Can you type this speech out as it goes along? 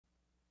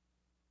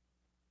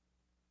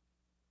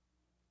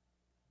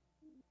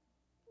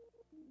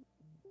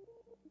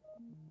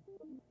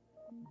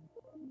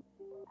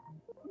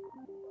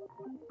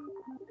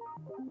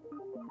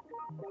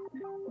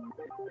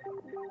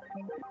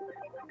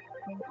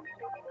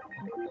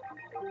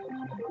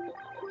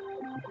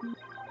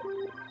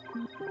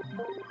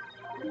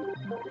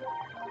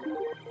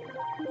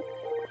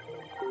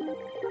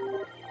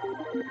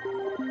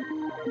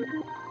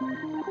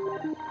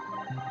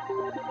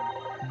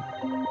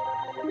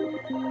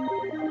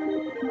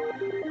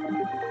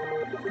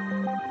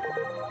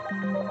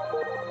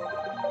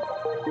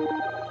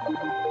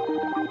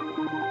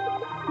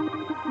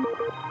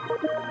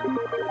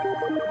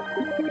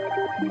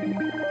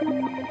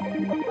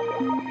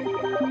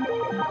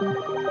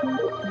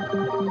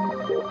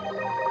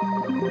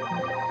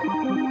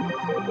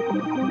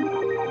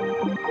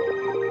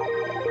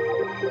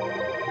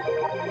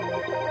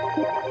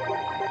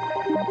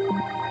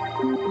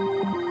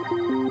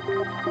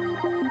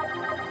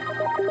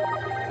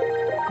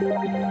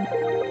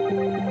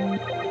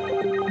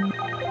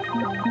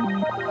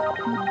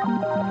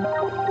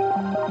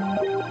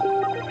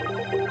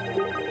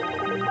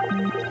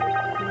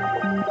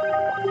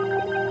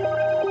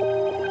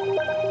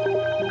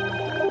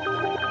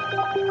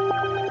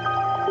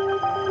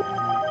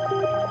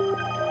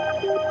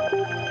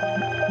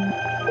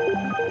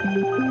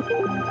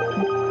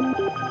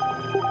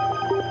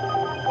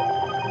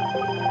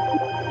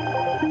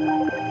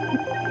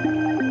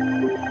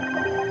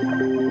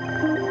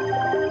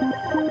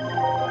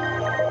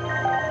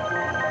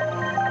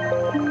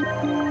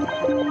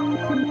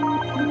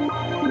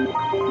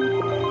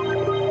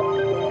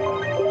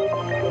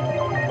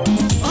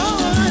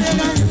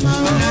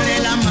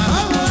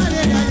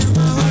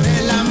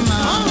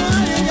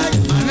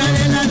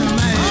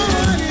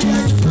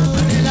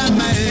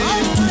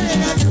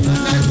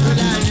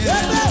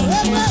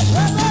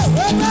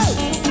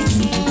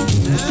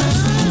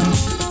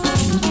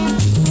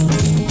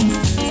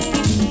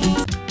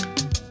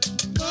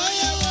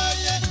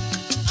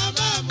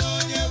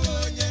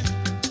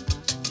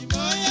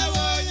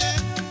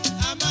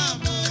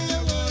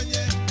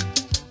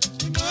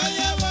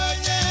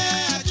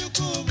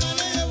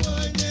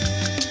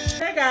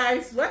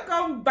Guys,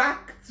 welcome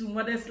back to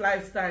Modest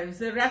Lifestyle.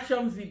 It's a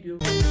reaction video.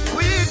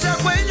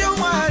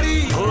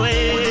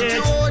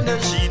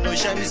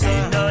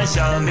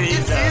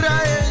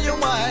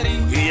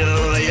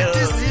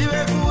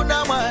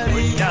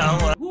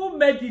 Who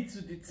made it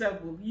to the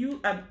table? You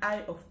and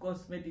I, of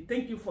course, made it.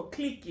 Thank you for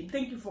clicking.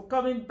 Thank you for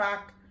coming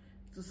back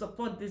to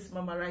support this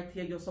mama right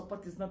here. Your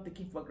support is not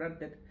taken for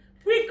granted.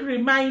 Quick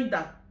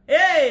reminder,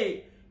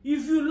 hey,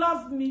 if you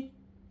love me,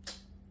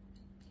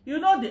 you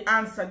know the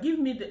answer. Give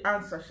me the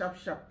answer, sharp,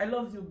 sharp. I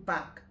love you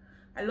back.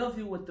 I love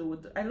you with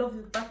the. I love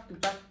you back to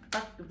back,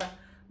 back to back.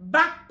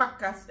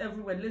 Backpackers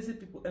everywhere, lazy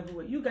people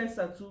everywhere. You guys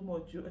are too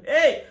much.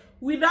 Hey,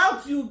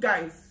 without you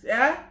guys,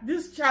 yeah,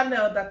 this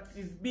channel that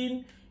is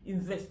being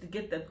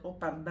investigated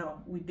up and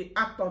down with the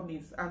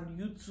attorneys and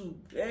YouTube.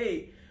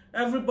 Hey,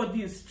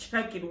 everybody is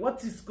checking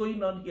what is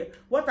going on here.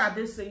 What are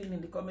they saying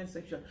in the comment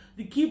section?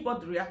 The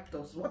keyboard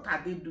reactors, what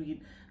are they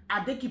doing?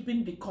 Are they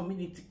keeping the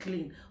community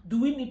clean? Do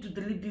we need to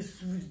delete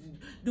this video?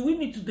 Do we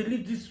need to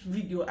delete this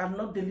video and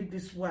not delete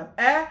this one?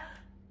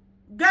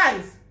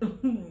 Guys,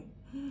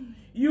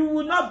 you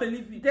will not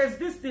believe it. There's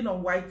this thing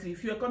on YT.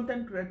 If you're a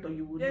content creator,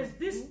 you will know. There's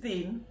this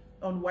thing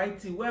on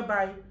YT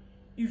whereby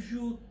if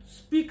you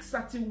speak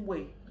certain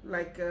way,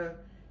 like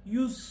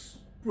use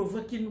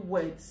provoking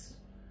words,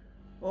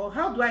 or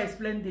how do I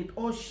explain it?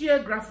 Or share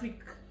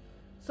graphic,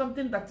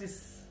 something that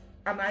is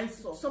an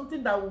eyesore,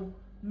 something that will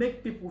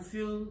make people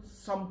feel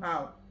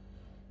somehow,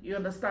 you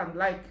understand,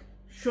 like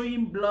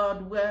showing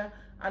blood where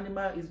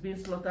animal is being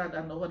slaughtered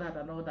and all that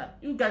and all that.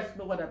 You guys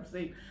know what I'm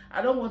saying.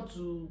 I don't want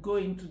to go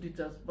into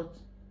details, but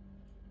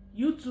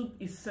YouTube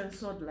is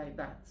censored like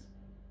that.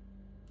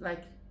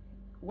 Like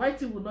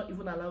YT will not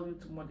even allow you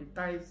to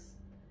monetize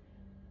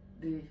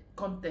the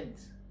content.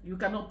 You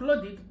can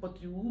upload it, but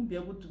you won't be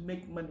able to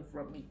make money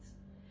from it.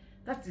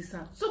 That is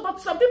how. So, but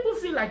some people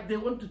feel like they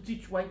want to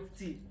teach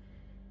YT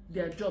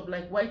their job,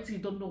 like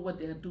YT don't know what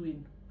they are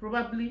doing.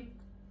 Probably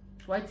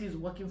YT is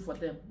working for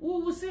them. We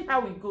will see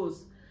how it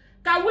goes.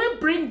 Can we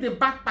bring the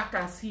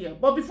backpackers here?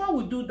 But before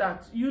we do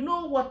that, you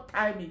know what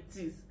time it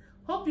is.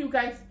 Hope you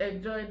guys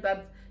enjoyed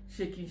that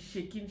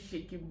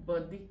shaking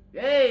body.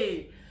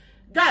 Hey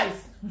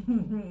guys,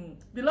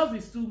 the love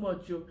is too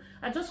much. Yo.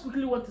 I just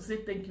quickly want to say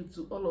thank you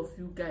to all of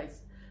you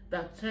guys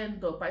that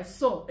turned up. I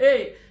saw,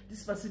 hey,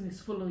 this person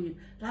is following,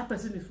 that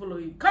person is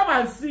following. Come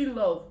and see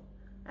love.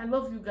 I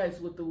love you guys.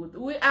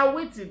 We are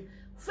waiting.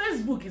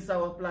 Facebook is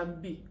our plan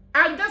B.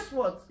 And guess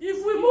what?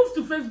 If we move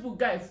to Facebook,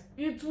 guys,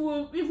 it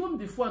will even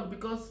be fun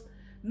because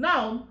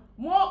now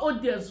more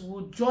audience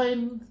will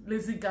join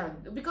Lazy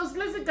Gang. Because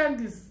Lazy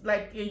Gang is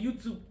like a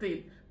YouTube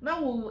thing.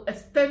 Now we'll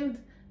extend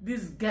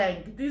this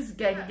gang.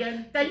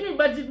 Can you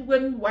imagine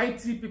when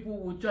YT people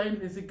will join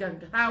Lazy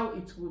Gang? How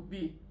it will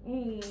be?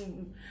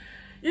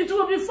 It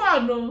will be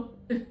fun, no?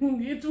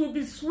 It will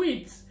be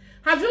sweet.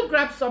 Have you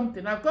grabbed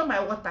something? I've got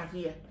my water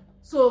here.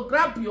 So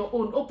grab your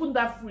own, open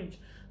that fridge,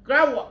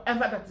 grab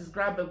whatever that is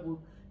grabbable.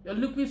 Your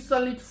liquid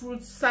solid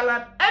fruit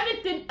salad,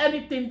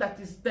 anything that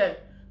is there,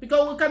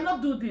 because we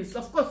cannot do this.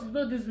 Of course, you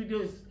know this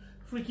video is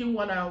freaking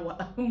 1 hour.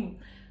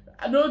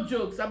 No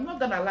jokes. I'm not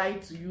gonna lie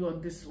to you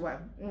on this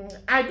one.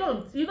 I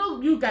don't. You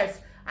know, you guys,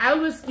 I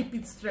always keep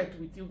it straight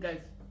with you guys.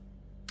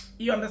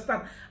 You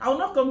understand? I will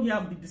not come here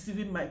and be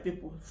deceiving my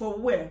people. For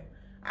where?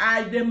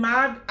 I dey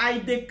mad, I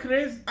dey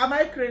crazy. Am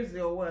I crazy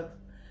or what?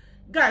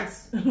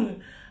 Guys,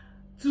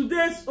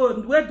 today's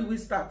own, where do we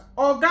start?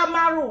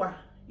 Iammarwa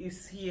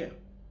is here.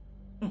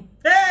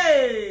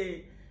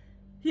 Hey!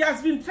 He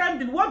has been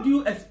trending. What do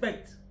you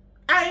expect?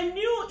 I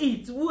knew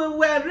it. We were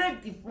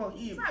ready for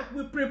him. In fact,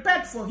 we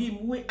prepared for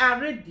him. We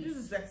are ready. This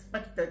is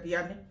expected,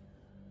 Yanni.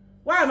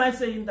 Why am I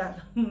saying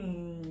that?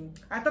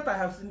 I thought I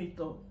have seen it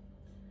all.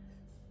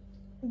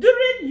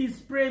 During his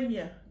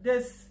premiere,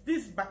 there's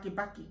this Baki.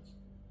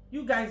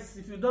 You guys,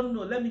 if you don't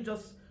know, let me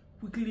just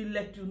quickly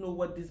let you know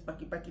what this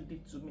Baki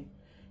did to me.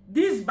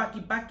 This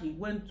Baki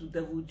went to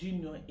Devil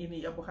Junior in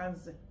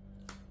Yabohanse,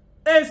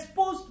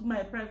 exposed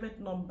my private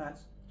numbers,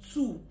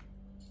 2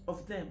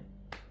 of them.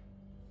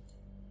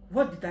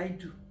 What did I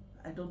do?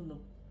 I don't know.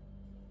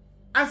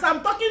 As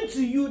I'm talking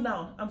to you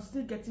now, I'm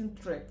still getting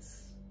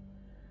threats.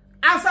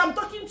 As I'm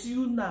talking to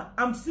you now,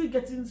 I'm still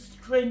getting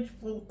strange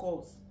phone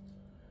calls.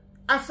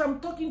 As I'm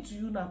talking to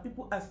you now,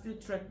 people are still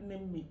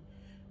threatening me.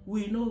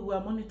 We know we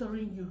are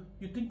monitoring you.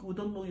 You think we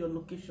don't know your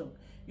location.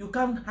 You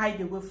can't hide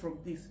away from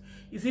this.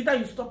 It's either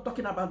you stop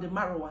talking about the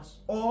Marwas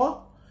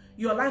or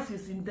your life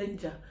is in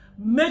danger.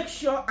 Make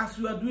sure as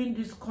you are doing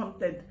this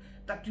content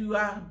that you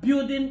are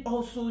building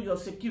also your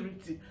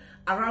security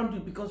around you,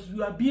 because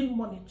you are being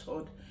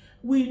monitored.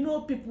 We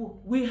know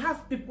people. We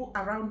have people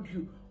around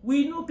you.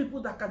 We know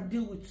people that can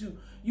deal with you.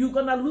 You're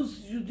gonna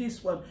lose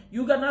this one.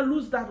 You're gonna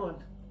lose that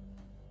one.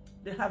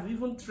 They have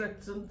even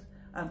threatened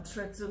and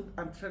threatened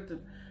and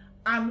threatened.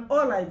 And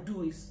all I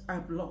do is I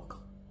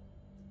block.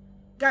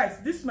 Guys,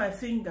 this my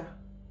finger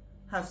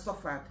has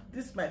suffered.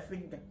 This my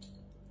finger.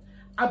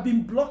 I've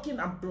been blocking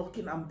and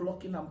blocking and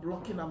blocking and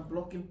blocking and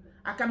blocking.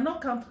 I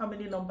cannot count how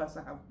many numbers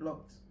I have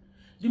blocked.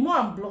 The more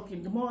I'm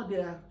blocking, the more they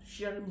are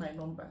sharing my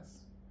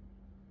numbers.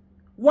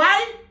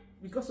 Why?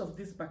 Because of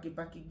this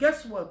Baki.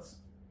 Guess what?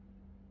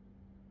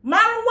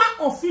 Marwa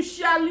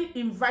officially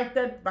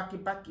invited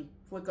Baki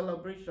for a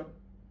collaboration.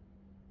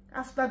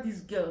 After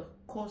this girl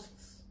caused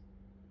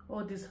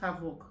all this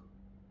havoc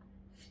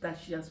that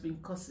she has been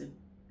causing.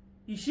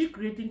 Is she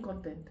creating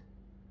content?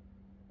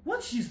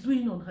 What she's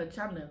doing on her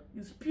channel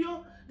is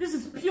pure, this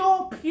is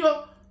pure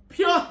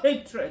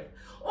hatred.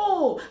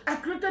 Oh, I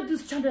created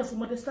this channel for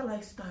Modestal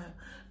Lifestyle.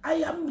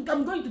 I'm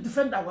going to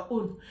defend our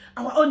own.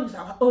 Our own is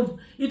our own.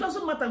 It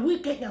doesn't matter. We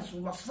Kenyans,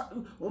 we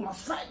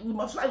must fight, we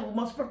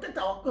must protect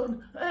our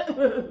own.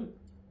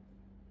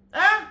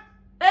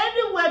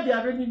 Anywhere they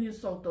are raining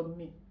insult on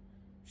me,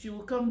 she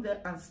will come there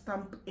and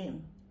stamp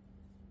in.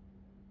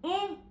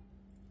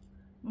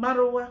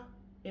 Marwa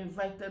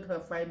invited her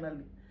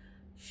finally.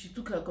 She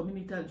took her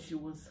community and she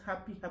was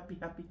happy,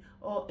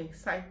 all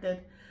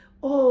excited.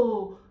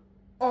 Oh,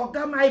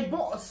 Oga,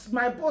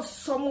 my boss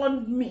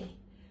summoned me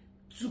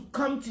to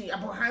come to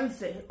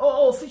Yabohanse.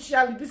 Oh,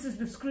 officially, this is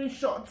the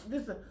screenshot.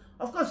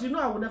 Of course, you know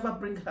I will never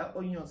bring her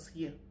onions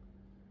here.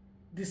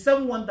 The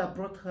same one that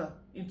brought her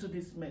into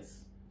this mess.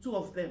 2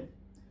 of them.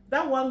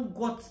 That one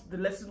got the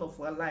lesson of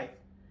her life.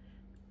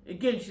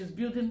 Again, she's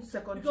building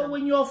second. Because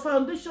when your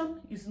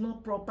foundation is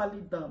not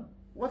properly done,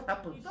 what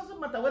happens? It doesn't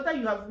matter whether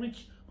you have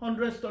reached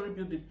 100-story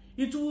building.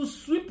 It will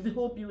sweep the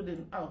whole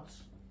building out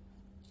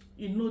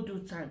in no due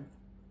time.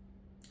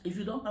 If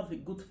you don't have a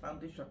good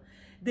foundation,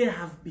 they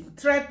have been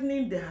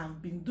threatening. They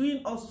have been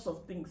doing all sorts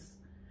of things.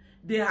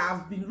 They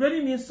have been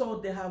raining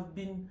insult. They have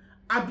been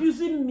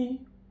abusing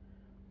me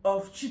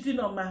of cheating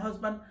on my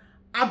husband,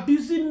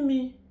 abusing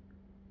me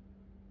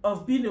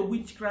of being a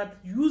witchcraft,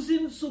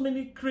 using so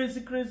many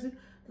crazy.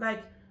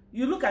 Like,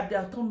 you look at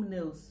their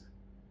thumbnails.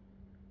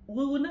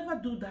 We will never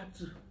do that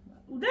too.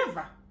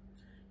 Never.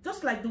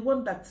 Just like the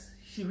one that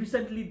she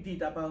recently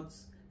did about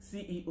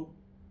CEO.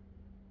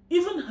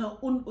 Even her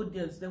own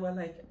audience, they were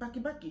like,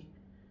 Baki,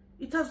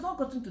 it has not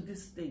gotten to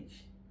this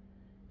stage.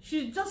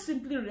 She just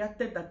simply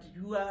reacted that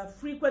you are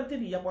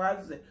frequenting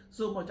Yabohanse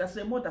so much as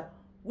a mother.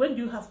 When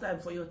do you have time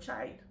for your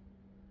child?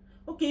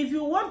 Okay, if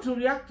you want to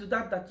react to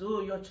that,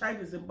 oh, your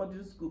child is in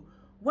boarding school,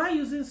 why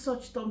using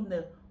such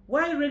thumbnail?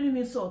 Why raining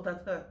insult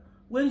at her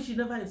when she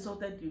never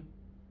insulted you?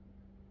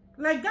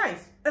 Like,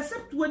 guys,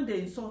 except when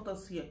they insult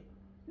us here.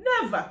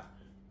 Never.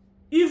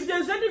 If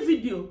there's any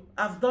video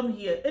I've done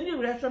here, any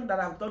reaction that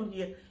I've done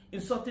here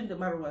insulting the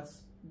Marwas,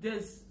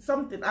 there's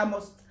something I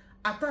must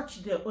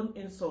attach their own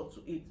insult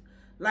to it.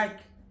 Like,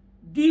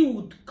 they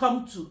would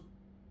come to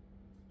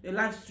a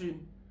live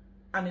stream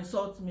and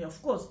insult me. Of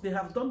course, they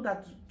have done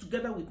that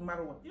together with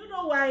Marwa. You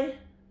know why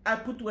I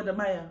put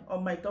wodemaya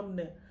on my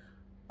thumbnail?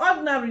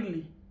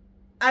 Ordinarily,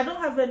 I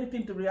don't have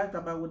anything to react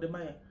about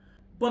wodemaya.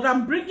 But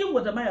I'm bringing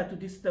wodemaya to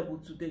this table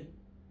today.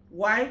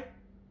 Why?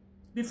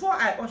 Before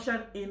I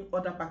usher in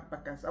other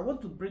backpackers, I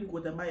want to bring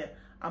wodemaya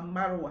and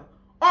Marwa.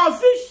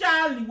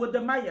 Officially,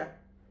 wodemaya.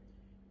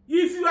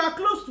 If you are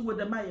close to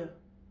Wodemaya,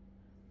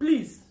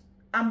 please,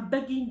 I'm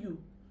begging you,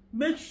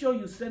 make sure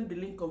you send the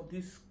link of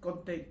this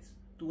content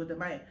to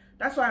Wodemaya.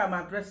 That's why I'm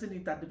addressing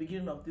it at the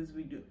beginning of this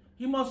video.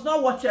 He must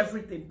not watch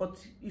everything, but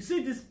you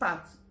see this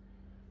part,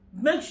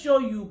 make sure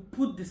you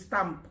put the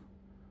stamp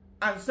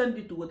and send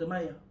it to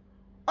Wodemaya.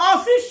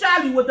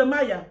 Officially,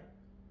 Wodemaya,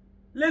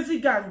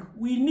 Lazy Gang,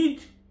 we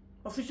need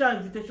official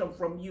invitation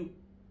from you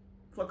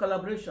for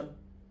collaboration.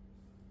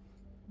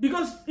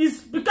 Because it's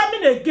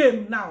becoming a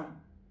game now.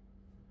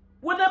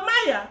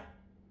 Wodemaya,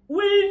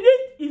 we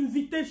need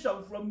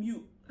invitation from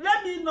you.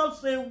 Let me not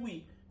say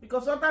we,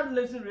 because other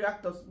lazy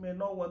reactors may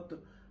not want to.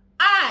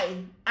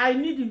 I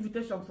need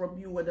invitation from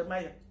you,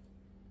 Wodemaya.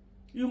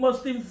 You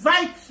must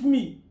invite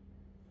me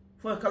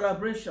for a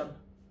collaboration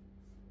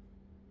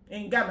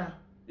in Ghana.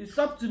 It's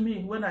up to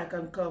me when I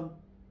can come.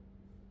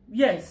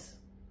 Yes,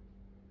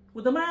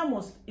 Wodemaya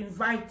must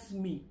invite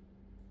me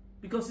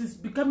because it's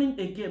becoming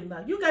a game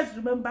now. You guys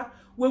remember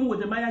when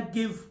Wodemaya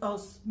gave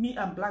us, me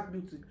and Black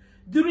Beauty,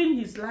 during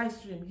his live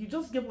stream, he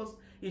just gave us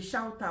a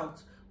shout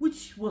out,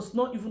 which was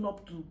not even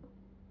up to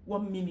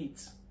 1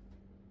 minute.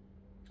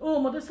 Oh,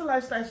 Modestal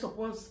Lifestyle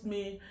supports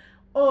me.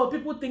 Oh,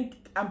 people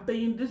think I'm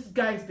paying. These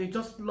guys, they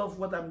just love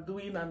what I'm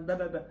doing and da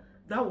da da.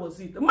 That was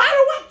it.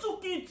 Marwa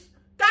took it,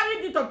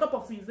 carried it on top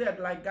of his head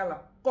like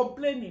gala,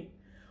 complaining.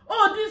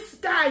 Oh, this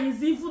guy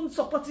is even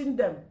supporting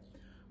them.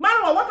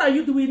 Marwa, what are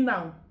you doing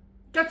now?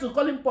 Get to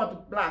calling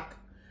pot black.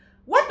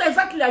 What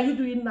exactly are you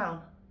doing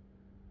now?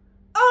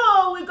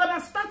 Oh, we're gonna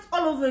start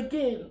all over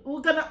again.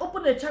 We're gonna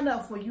open a channel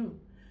for you.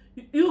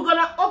 You're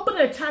gonna open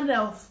a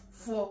channel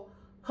for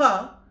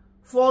her.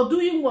 For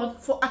doing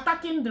what? For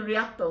attacking the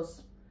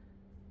reactors.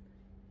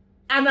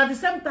 And at the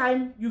same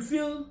time, you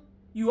feel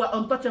you are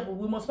untouchable.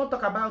 We must not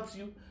talk about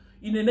you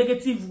in a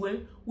negative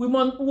way. We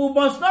must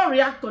not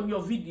react on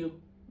your video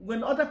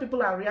when other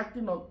people are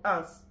reacting on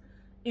us,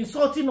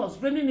 insulting us,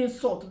 raining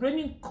insult,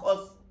 raining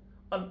curse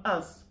on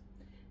us.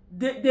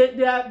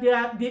 They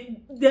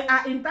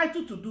are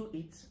entitled to do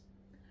it.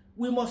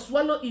 We must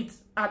swallow it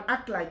and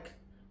act like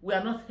we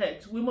are not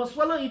hurt. We must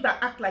swallow it and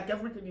act like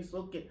everything is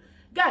okay.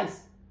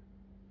 Guys,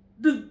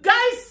 the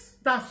guys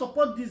that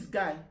support this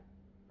guy,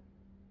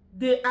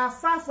 they are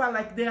far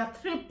like they are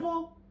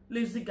triple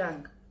Lazy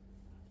Gang.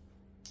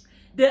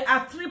 They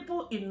are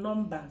triple in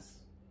numbers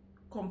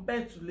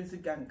compared to Lazy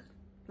Gang.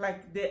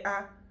 Like they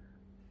are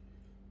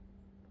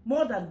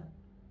more than,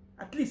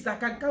 at least I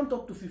can count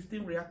up to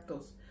 15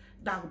 reactors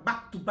that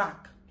back to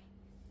back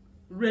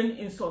rain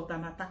insult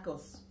and attack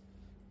us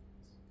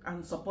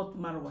and support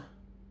Marwa.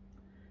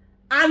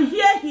 And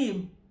hear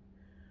him.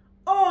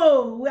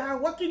 Oh, we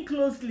are working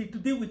closely to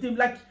deal with him.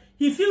 Like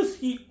he feels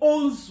he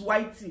owns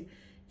Whitey.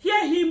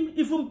 Hear him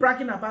even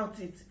bragging about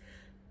it.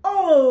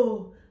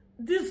 Oh,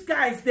 these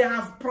guys, they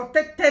have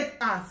protected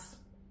us.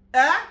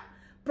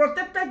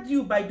 Protected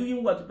you by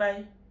doing what?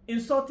 By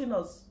insulting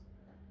us.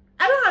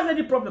 I don't have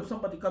any problem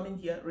somebody coming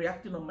here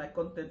reacting on my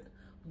content,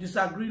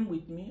 disagreeing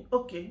with me.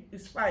 Okay,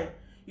 it's fine.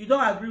 You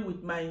don't agree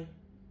with my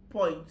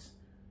point.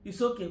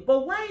 It's okay.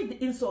 But why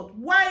the insult?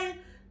 Why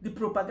the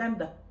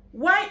propaganda?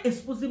 Why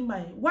exposing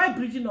why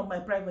breaching on my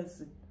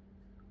privacy?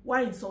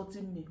 Why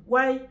insulting me?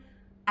 Why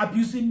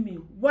abusing me?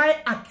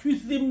 Why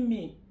accusing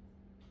me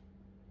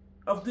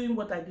of doing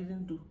what I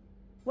didn't do?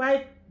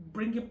 Why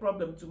bringing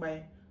problem to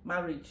my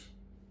marriage?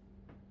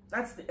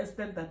 That's the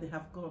extent that they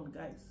have gone,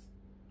 guys.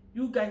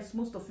 You guys,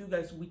 most of you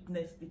guys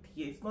witnessed it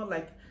here. It's not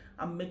like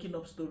I'm making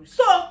up stories.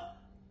 So,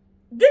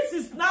 this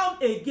is now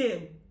a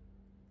game.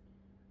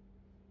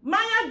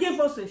 Maya gave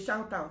us a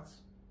shout out.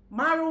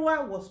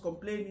 Marwa was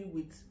complaining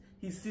with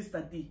his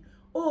sister D.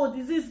 Oh,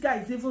 this guy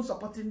is even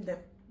supporting them.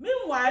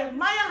 Meanwhile,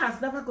 Maya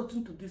has never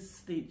gotten to this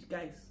stage,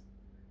 guys.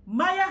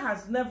 Maya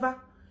has never,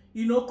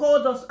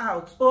 called us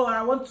out. Oh,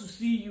 I want to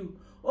see you.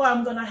 Oh,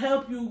 I'm going to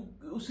help you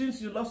since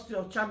you lost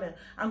your channel.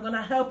 I'm going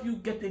to help you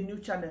get a new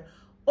channel.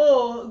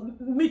 Oh,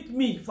 meet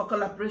me for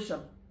collaboration.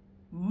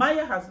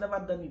 Maya has never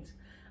done it.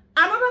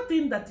 Another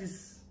thing that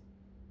is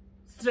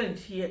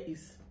strange here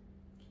is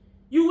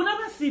you will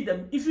never see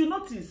them. If you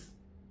notice,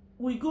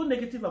 we go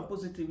negative and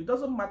positive. It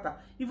doesn't matter.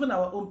 Even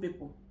our own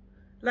people.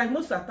 Like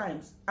most of the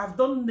times, I've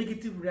done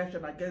negative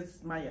reaction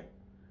against Maya.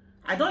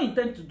 I don't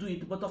intend to do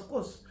it, but of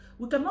course,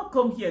 we cannot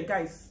come here,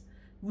 guys.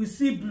 We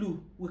see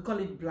blue, we call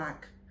it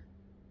black.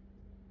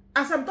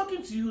 As I'm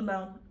talking to you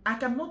now, I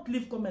cannot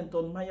leave comment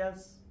on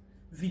Maya's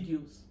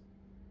videos.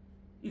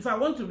 If I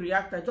want to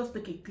react, I just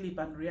take a clip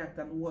and react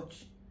and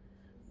watch.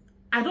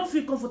 I don't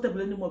feel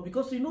comfortable anymore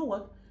because you know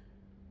what?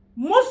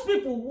 Most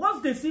people,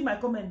 once they see my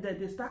comment there,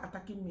 they start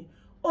attacking me.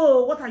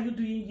 Oh, what are you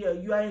doing here?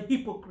 You are a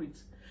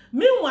hypocrite.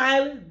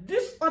 Meanwhile,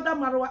 these other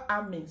Marwa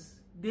armies,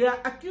 they are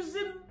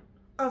accusing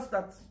us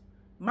that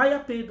Maya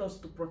paid us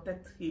to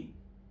protect him.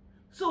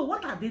 So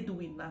what are they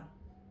doing now?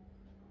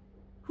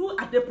 Who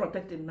are they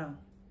protecting now?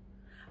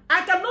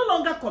 I can no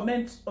longer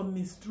comment on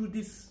Miss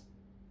Trudy's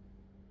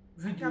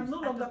videos. I can no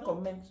longer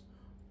comment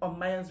on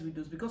Maya's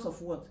videos because of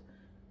what?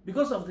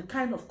 Because of the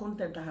kind of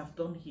content I have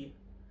done here.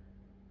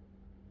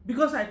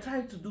 Because I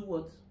try to do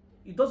what?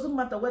 It doesn't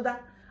matter whether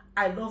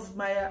I love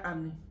Maya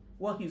and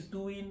what he's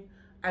doing.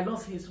 I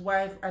love his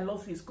wife. I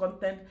love his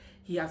content.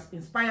 He has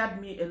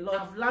inspired me a lot.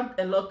 I've learned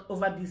a lot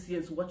over these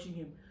years watching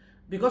him.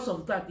 Because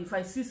of that, if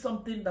I see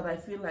something that I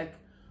feel like,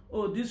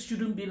 oh, this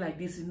shouldn't be like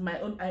this in my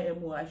own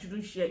IMO, I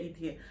shouldn't share it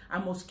here, I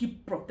must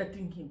keep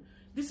protecting him.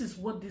 This is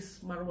what these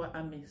Marwa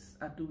armies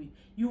are doing.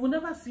 You will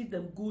never see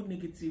them go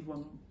negative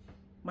on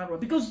Marwa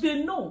because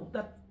they know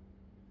that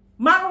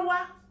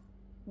Marwa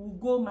will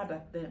go mad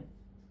at them.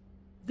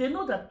 They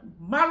know that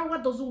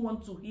Marwa doesn't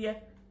want to hear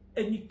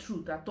any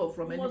truth at all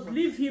from anyone. Must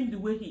leave him the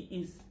way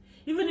he is.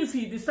 Even if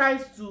he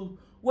decides to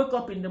wake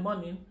up in the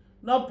morning,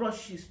 not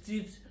brush his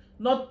teeth,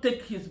 not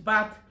take his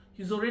bath,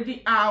 he's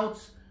already out,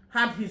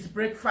 had his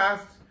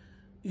breakfast,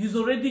 he's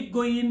already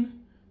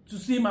going to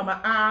see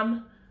Mama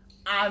Ann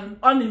and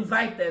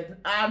uninvited.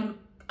 And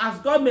as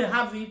God may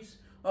have it,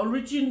 on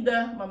reaching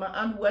there, Mama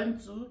Ann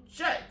went to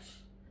church.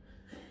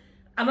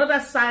 Another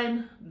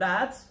sign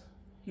that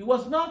he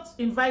was not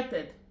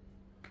invited.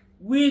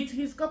 With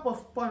his cup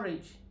of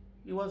porridge,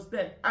 he was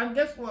there. And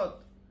guess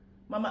what?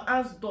 Mama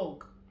Ann's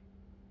dog.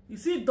 You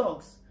see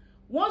dogs.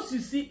 Once you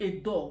see a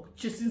dog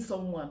chasing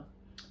someone,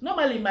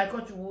 normally in my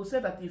culture, we will say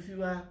that if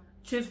you are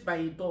chased by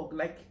a dog,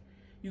 like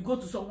you go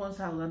to someone's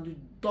house and the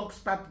dog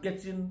start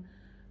getting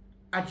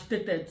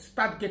agitated,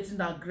 start getting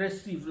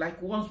aggressive,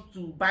 like wants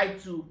to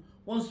bite you,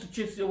 wants to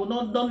chase you, will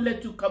not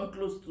let you come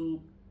close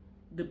to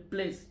the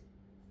place.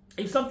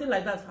 If something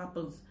like that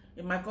happens,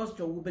 in my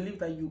culture, we believe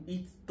that you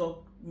eat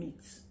dog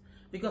meat.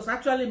 Because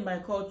actually in my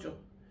culture,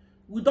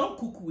 we don't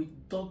cook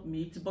with dog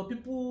meat, but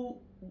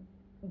people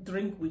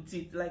drink with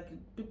it. Like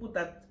people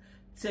that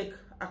take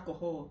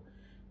alcohol,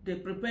 they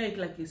prepare it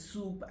like a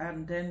soup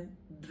and then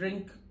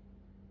drink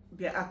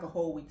their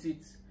alcohol with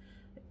it.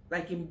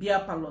 Like in beer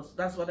parlors,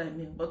 that's what I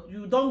mean. But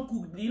you don't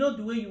cook, you know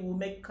the way you will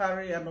make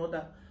curry and all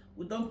that.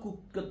 We don't cook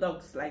the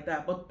dogs like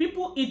that. But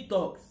people eat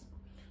dogs.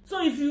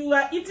 So if you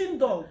are eating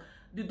dog,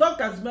 the dog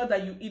can smell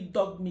that you eat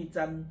dog meat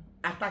and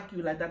attack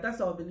you like that.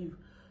 That's our belief.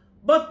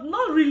 But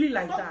not really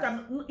like dog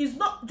that. It's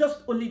not just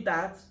only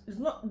that. It's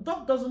not,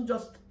 dog doesn't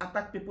just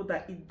attack people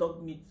that eat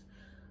dog meat.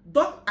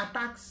 Dog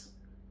attacks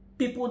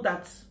people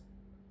that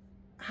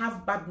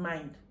have bad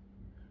mind.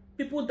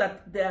 People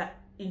that their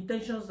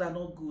intentions are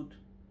not good.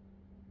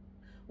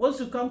 Once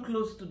you come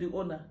close to the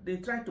owner, they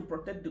try to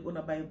protect the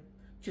owner by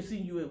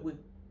chasing you away.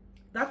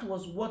 That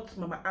was what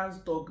Mama Ann's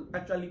dog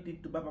actually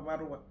did to Baba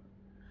Marwa.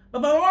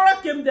 Baba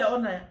Marwa came there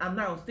and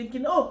announced,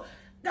 thinking, oh,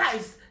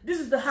 guys, this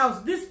is the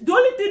house. The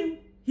only thing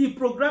he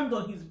programmed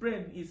on his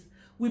brain is,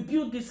 we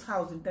built this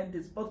house in 10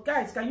 days. But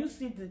guys, can you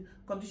see the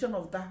condition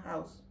of that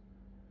house?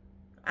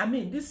 I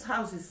mean, this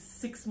house is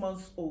 6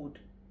 months old.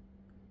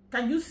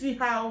 Can you see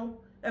how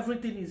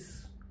everything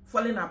is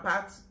falling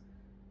apart?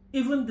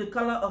 Even the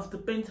color of the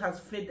paint has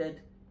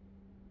faded.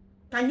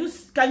 Can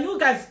you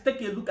guys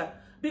take a look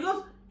at?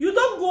 Because you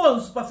don't go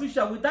on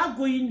superficial without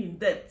going in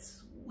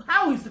depth.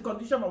 How is the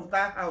condition of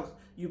that house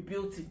you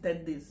built in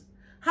 10 days?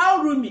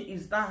 How roomy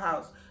is that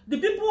house? The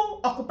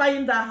people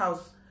occupying that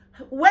house,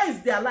 where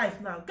is their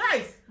life now?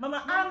 Guys,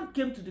 Mama Ann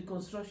came to the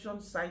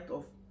construction site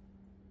of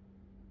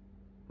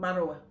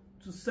Marwa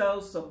to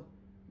sell some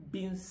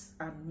beans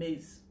and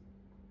maize.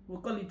 We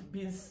call it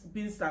beans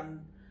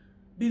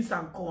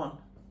and corn.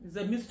 It's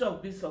a mixture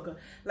of beans and corn.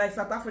 Like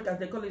South Africans,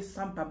 they call it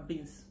sampan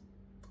beans.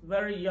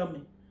 Very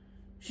yummy.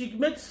 She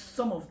made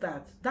some of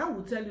that. That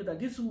will tell you that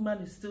this woman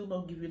is still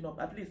not giving up.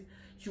 At least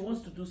she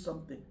wants to do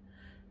something.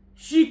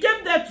 She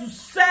came there to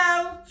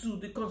sell to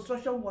the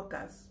construction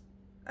workers,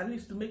 at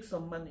least to make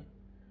some money.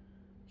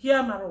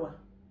 Here Marwa,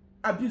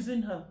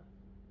 abusing her,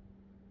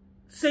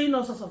 saying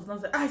all sorts of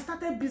nonsense. I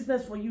started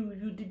business for you,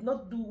 you did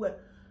not do well.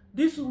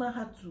 This woman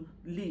had to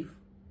leave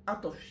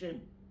out of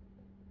shame.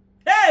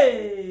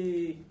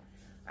 Hey!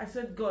 I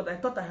said, God, I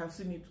thought I have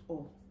seen it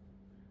all.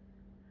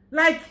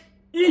 Like,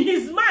 in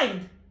his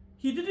mind,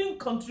 he didn't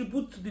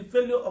contribute to the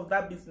failure of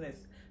that business.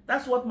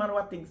 That's what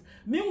Marwa thinks.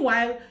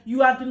 Meanwhile,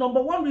 you are the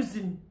 #1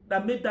 reason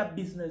that made that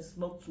business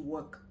not to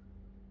work.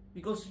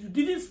 Because you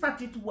didn't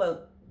start it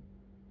well.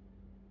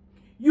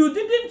 You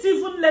didn't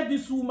even let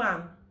this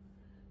woman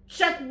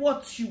check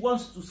what she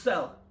wants to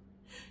sell.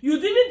 You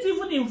didn't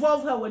even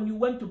involve her when you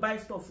went to buy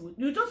stuff.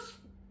 You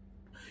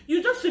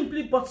just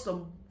simply bought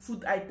some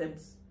food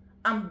items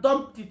and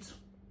dumped it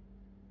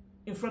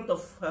in front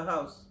of her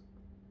house.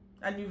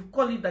 And you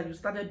call it that you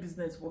started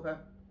business for her.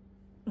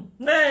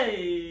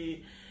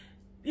 Hey!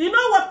 You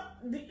know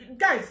what?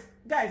 Guys,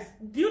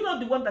 do you know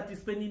the one that is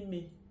paining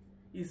me?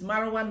 Is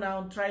Marwa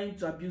now trying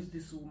to abuse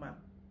this woman.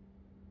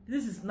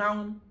 This is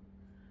now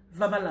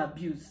verbal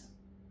abuse.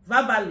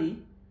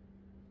 Verbally,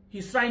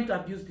 he's trying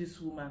to abuse this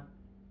woman.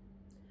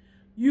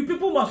 You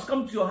people must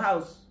come to your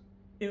house,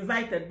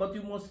 invited, but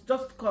you must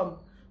just come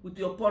with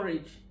your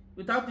porridge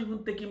without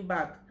even taking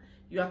bath.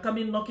 You are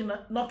coming knocking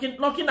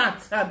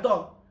at her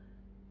door.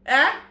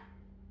 Eh?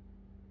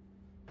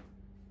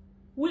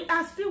 We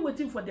are still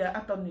waiting for their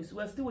attorneys.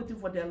 We are still waiting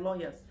for their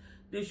lawyers.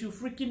 They should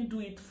freaking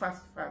do it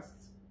fast.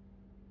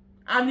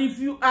 And if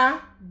you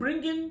are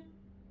bringing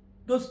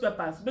those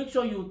papers, make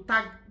sure you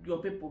tag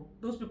your people.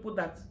 Those people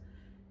that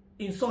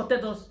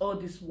insulted us all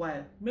this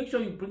while. Make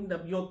sure you bring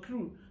them, your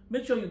crew,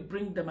 make sure you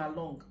bring them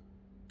along.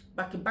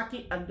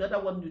 Baki and the other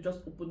one, you just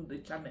open the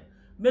channel.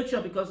 Make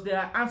sure, because they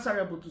are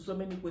answerable to so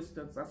many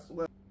questions as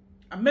well.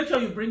 And make sure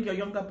you bring your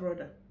younger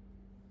brother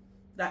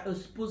that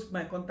exposed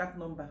my contact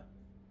number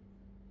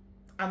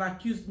and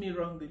accused me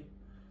wrongly.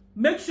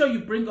 Make sure you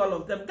bring all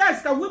of them.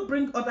 Guys, can we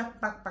bring other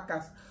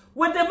backpackers?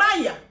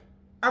 Wodemaya,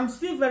 I'm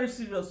still very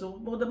serious.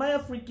 So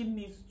wodemaya freaking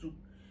needs to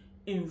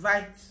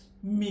invite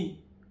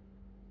me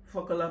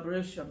for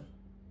collaboration.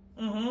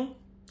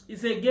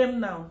 It's a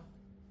game now.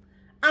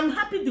 I'm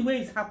happy the way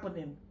it's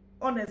happening.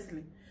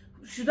 Honestly,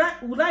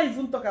 would I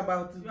even talk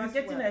about it? You are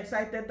getting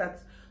excited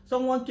that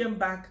someone came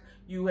back,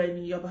 you were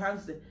in your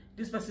hands.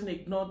 This person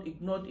ignored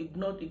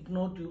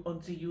you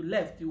until you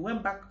left. You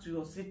went back to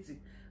your city,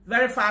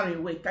 very far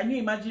away. Can you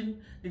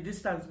imagine the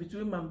distance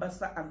between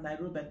Mombasa and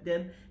Nairobi?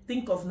 Then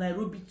think of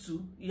Nairobi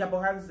to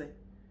Yabohanze.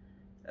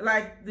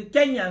 Like the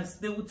Kenyans,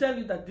 they will tell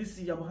you that this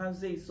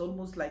Yabohanze is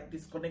almost like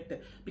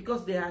disconnected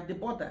because they are the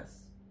borders.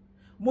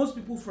 Most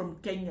people from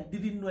Kenya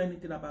didn't know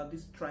anything about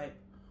this tribe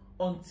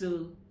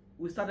until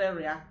we started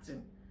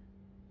reacting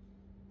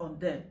on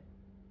them.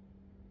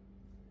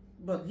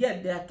 But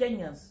yet they are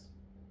Kenyans.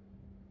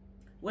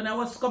 When I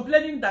was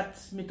complaining that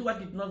Mitua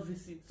did not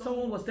visit,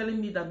 someone was telling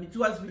me that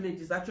Mitua's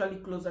village is actually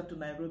closer to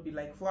Nairobi,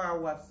 like 4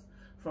 hours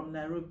from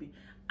Nairobi.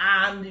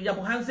 And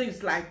Yabohanze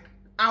is like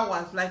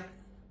hours, like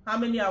how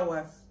many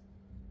hours?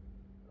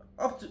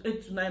 Up to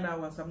 8 to 9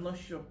 hours, I'm not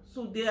sure.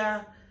 So they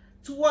are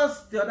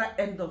towards the other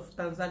end of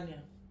Tanzania.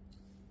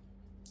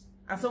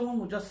 And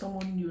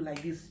someone new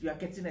like this, you are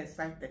getting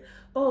excited.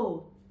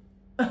 Oh,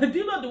 do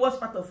you know the worst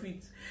part of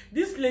it?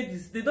 These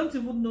ladies, they don't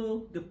even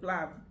know the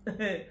plan.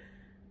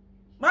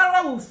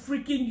 Marwa will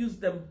freaking use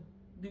them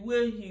the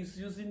way he's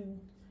using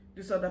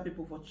these other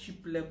people for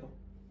cheap labor.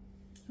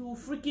 He will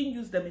freaking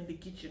use them in the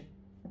kitchen.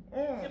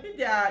 Maybe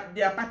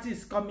their party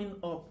is coming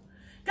up.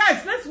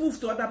 Guys, let's move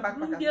to other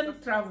backpackers.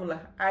 Indian traveler,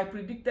 I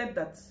predicted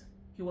that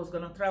he was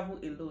going to travel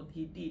alone.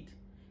 He did.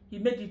 He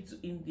made it to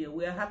India.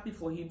 We are happy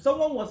for him.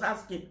 Someone was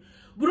asking,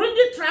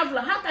 Burundi traveler,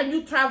 how can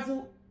you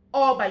travel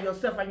all by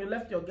yourself and you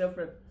left your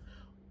girlfriend?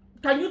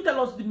 Can you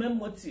tell us the main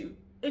motive?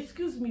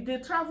 Excuse me, they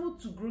travel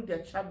to grow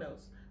their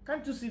channels.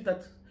 Can't you see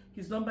that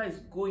his number is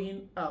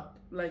going up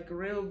like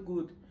real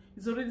good?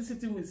 He's already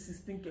sitting with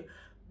 16K.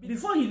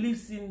 Before he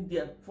leaves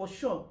India, for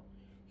sure,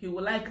 he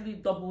will likely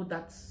double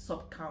that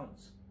sub count.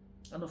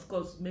 And of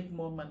course, make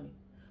more money.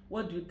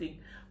 What do you think?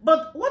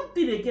 But one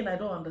thing again I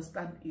don't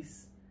understand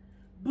is,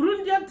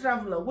 Burundian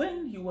traveler,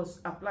 when he was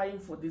applying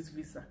for this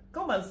visa,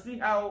 come and see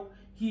how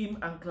him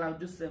and Cloud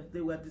Joseph,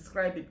 they were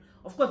describing.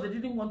 Of course, they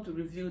didn't want to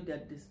reveal their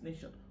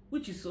destination,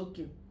 which is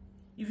okay.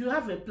 If you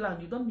have a plan,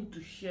 you don't need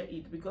to share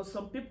it, because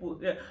some people,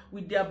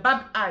 with their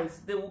bad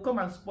eyes, they will come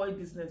and spoil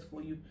business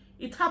for you.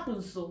 It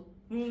happens so.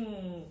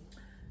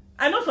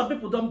 I know some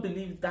people don't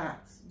believe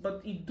that,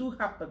 but it do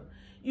happen.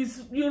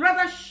 You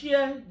rather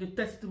share the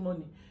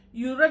testimony,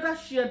 you rather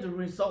share the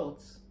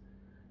results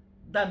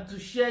than to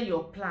share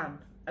your plan.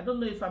 I don't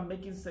know if I'm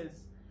making sense.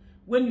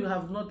 When you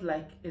have not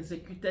like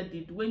executed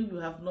it, when you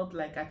have not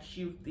like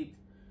achieved it,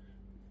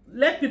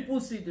 let people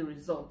see the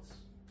results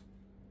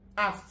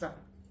after.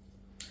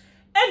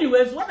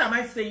 Anyways, what am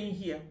I saying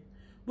here?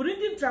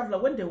 Burundian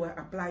traveler, when they were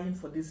applying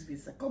for this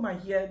visa, come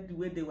and hear the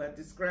way they were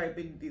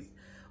describing this.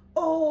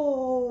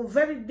 Oh,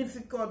 very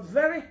difficult,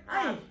 very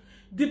hard.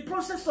 The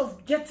process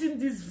of getting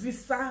this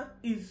visa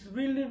is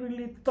really,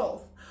 really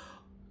tough.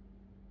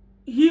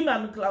 Him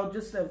and Cloud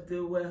Joseph, they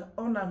were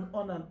on and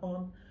on and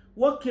on.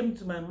 What came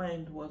to my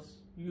mind was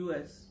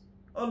US.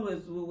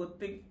 Always we would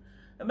think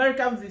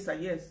American visa,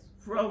 yes.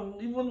 From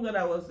even when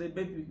I was a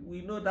baby,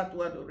 we know that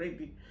word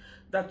already.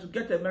 That to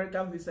get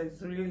American visa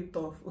is really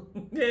tough.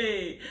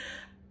 Hey.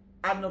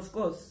 And of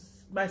course,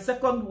 my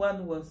second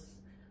one was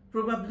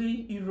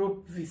probably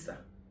Europe visa.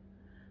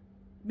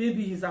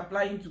 Maybe he's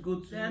applying to go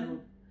to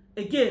Europe.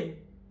 Again,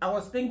 I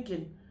was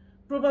thinking,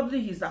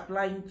 probably he's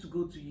applying to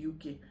go to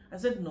UK. I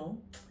said,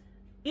 no,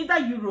 either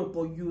Europe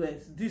or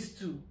US, these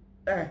two.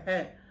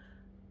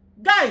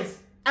 Guys,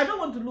 I don't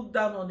want to look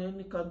down on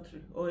any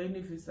country or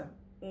any visa.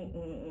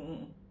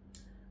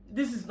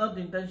 This is not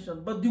the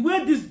intention. But the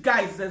way these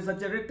guys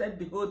exaggerated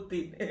the whole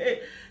thing,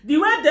 the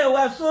way they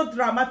were so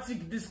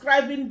dramatic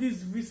describing this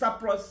visa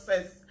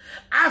process,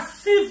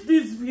 as if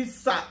this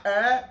visa,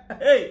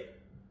 hey,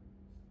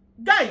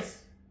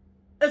 guys,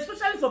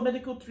 especially for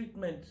medical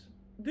treatment,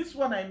 this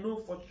one I know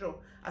for sure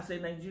as a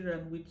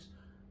Nigerian with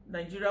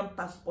Nigerian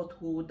passport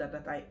holder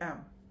that I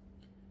am,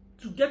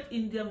 to get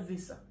Indian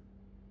visa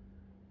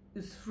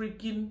is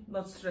freaking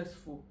not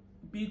stressful.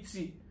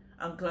 BT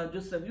and Cloud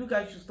Joseph, you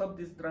guys should stop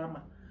this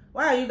drama.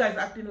 Why are you guys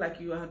acting like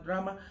you are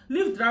drama?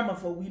 Leave drama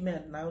for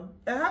women now.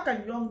 And how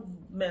can young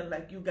men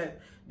like you guys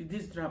be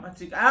this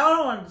dramatic? I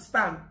don't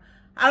understand.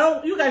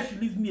 You guys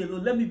should leave me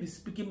alone. Let me be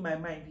speaking my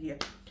mind here.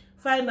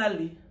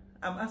 Finally,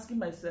 I'm asking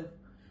myself,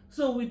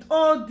 so with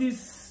all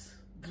this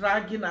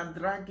dragging and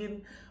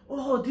dragging,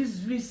 oh, this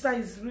visa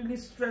is really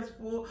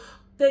stressful.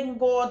 Thank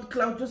God,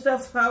 Cloud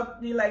Joseph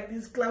helped me like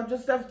this. Cloud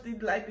Joseph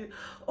did like this.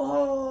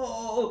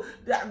 Oh,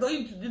 they are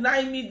going to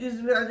deny me this.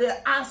 They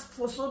asked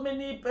for so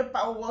many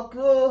paperwork.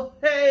 Oh,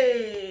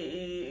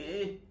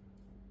 hey.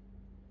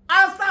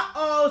 After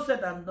all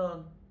said and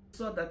done,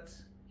 so that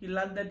he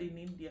landed in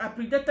India. I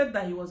predicted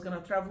that he was going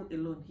to travel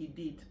alone. He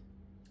did.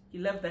 He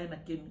left Diana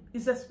came.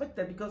 It's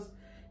expected because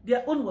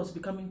their own was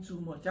becoming too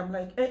much. I'm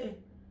like,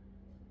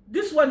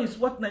 this one is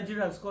what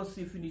Nigerians call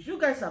see finish. You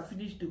guys have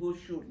finished the whole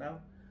show now.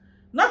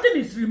 Nothing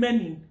is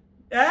remaining.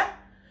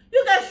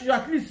 You guys should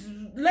at least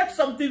let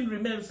something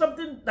remain.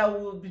 Something that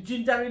will be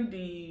gingering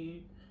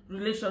the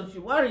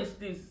relationship. What is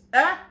this?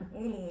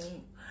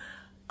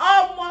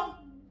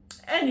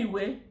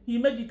 Anyway, he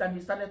made it and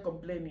he started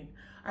complaining.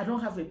 I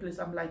don't have a place.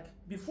 I'm like,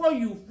 before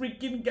you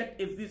freaking get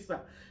a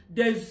visa,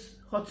 there's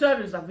hotel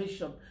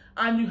reservation.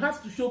 And you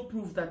have to show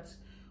proof that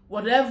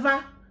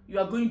whatever you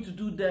are going to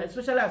do there,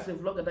 especially as a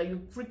vlogger, that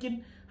you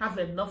freaking have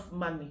enough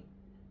money.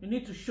 You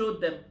need to show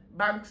them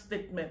bank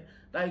statement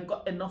that you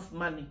got enough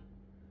money.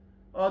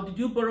 Or did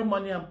you borrow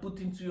money and put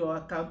into your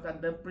account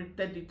and then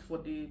printed it for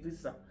the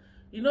visa?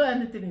 You know,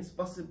 anything is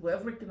possible.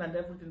 Everything and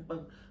everything is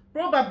possible.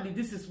 Probably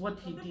this is what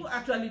he did. People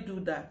actually do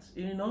that,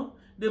 you know.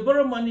 They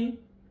borrow money,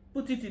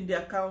 put it in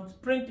the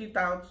account, print it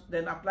out,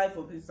 then apply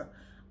for visa.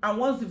 And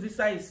once the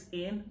visa is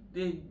in,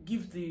 they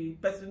give the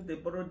person they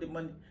borrowed the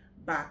money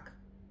back.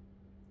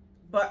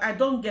 But I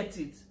don't get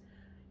it.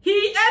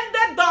 He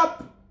ended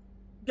up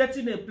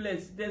getting a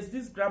place. There's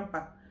this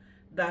grandpa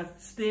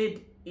that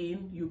stayed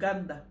in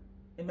Uganda,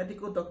 a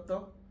medical doctor.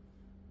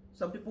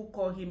 Some people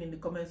call him in the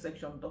comment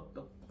section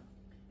doctor.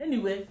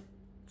 Anyway,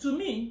 to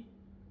me,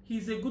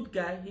 he's a good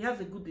guy. He has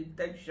a good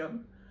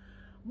intention.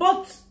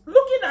 But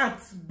looking at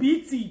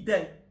BT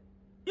there,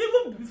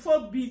 even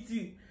before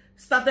BT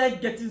started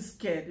getting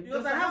scared,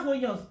 because I have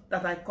one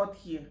that I caught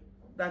here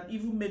that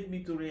even made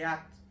me to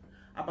react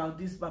about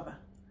this Baba.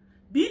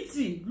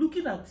 BT,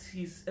 looking at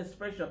his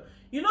expression,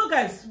 you know,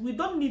 guys, we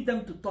don't need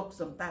them to talk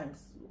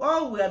sometimes.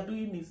 All we are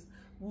doing is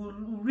we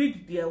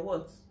read their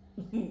words.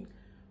 We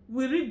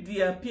read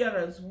their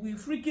appearance. We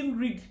freaking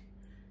read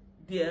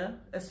their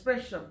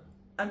expression.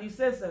 And he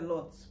says a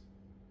lot.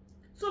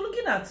 So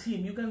looking at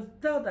him, you can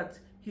tell that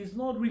he's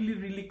not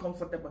really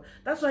comfortable.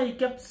 That's why he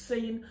kept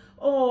saying,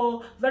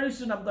 oh, very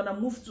soon I'm going to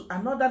move to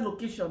another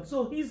location.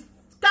 So he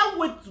can't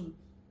wait to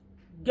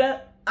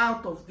get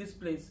out of this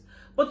place.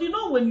 But you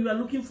know, when you are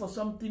looking for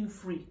something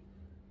free,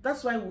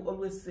 that's why we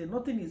always say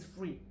nothing is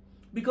free.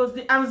 Because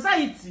the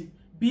anxiety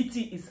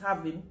BT is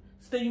having,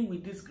 staying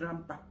with this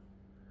grandpa,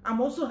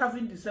 I'm also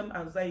having the same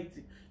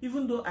anxiety,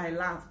 even though I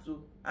laugh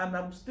too. And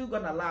I'm still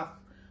going to laugh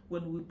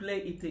when we play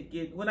it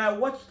again. When I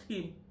watched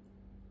him,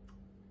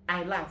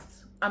 I laughed.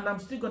 And I'm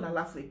still going to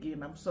laugh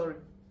again. I'm sorry.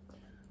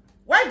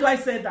 Why do I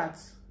say that?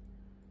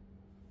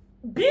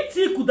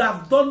 BT could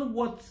have done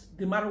what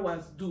the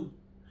Marwas do.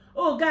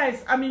 Oh,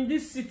 guys, I'm in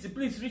this city.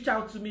 Please reach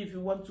out to me if you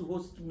want to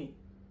host me.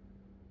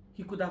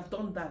 He could have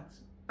done that.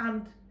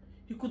 And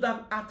he could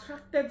have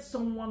attracted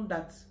someone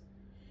that,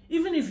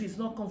 even if he's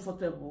not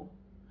comfortable,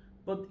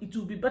 but it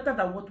will be better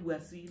than what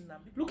we're seeing now.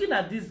 Looking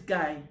at this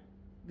guy,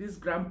 this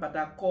grandpa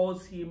that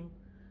calls him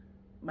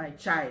my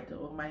child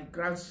or my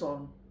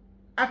grandson.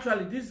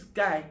 Actually, this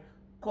guy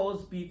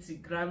calls BT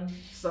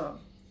grandson.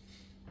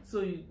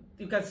 So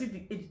you can see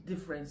the age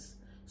difference.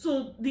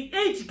 So the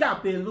age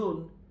gap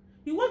alone,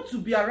 you want to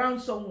be around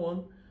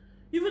someone,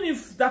 even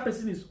if that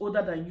person is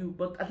older than you,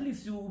 but at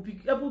least you will be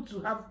able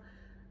to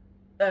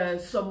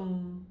have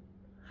some,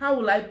 how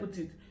will I put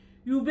it?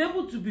 You will be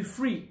able to be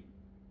free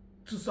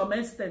to some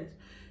extent.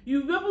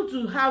 You'll be able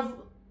to have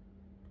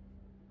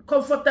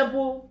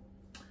comfortable,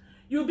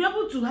 you'll be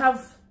able to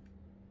have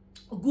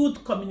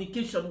good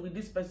communication with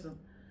this person.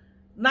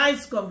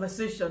 Nice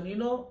conversation, you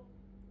know,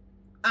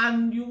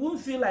 and you won't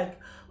feel like,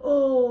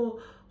 oh,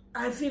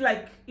 I feel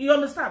like, you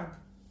understand?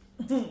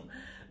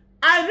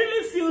 I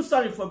really feel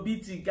sorry for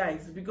BT,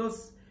 guys,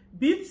 because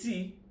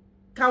BT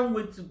can't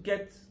wait to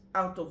get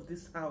out of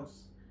this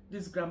house,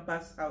 this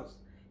grandpa's house.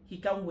 He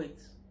can't wait.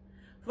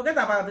 Forget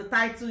about the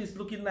title, is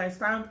looking nice.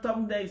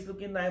 Thumbnail is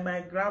looking nice.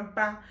 My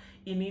grandpa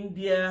in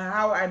India,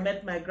 how I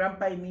met my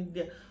grandpa in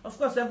India. Of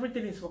course,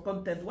 everything is for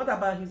content. What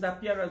about his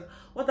appearance?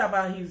 What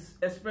about his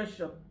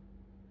expression?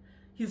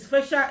 His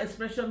facial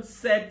expression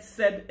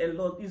said a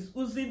lot. He's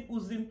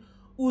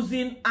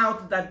oozing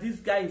out that this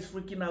guy is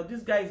freaking out.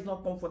 This guy is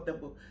not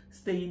comfortable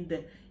staying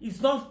there. It's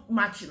not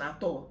matching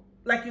at all.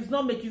 Like, it's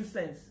not making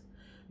sense.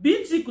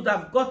 BT could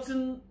have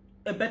gotten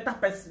a better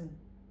person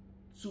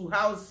to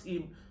house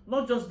him,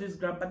 not just this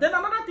grandpa. Then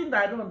another thing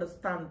that I don't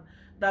understand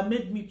that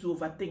made me to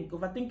overthink.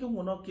 Overthinking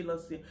will not kill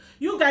us here.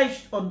 You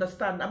guys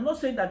understand. I'm not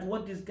saying that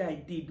what this guy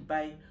did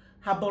by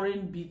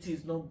harboring BT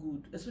is not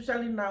good.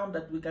 Especially now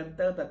that we can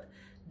tell that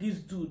this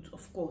dude,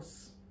 of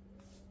course,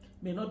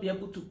 may not be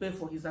able to pay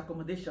for his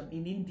accommodation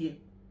in India.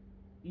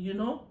 You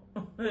know?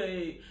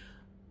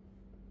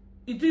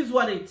 It is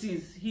what it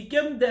is. He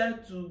came there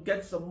to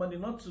get some money,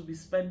 not to be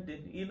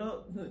spending. You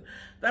know?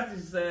 That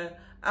is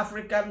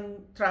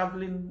African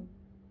traveling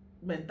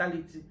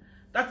mentality.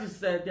 That is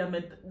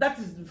that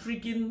is the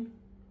freaking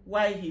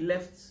why he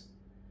left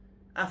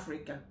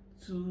Africa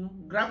to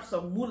grab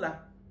some moolah.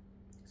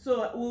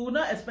 So we will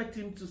not expect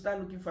him to start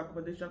looking for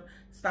accommodation,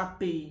 start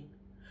paying.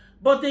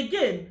 But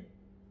again,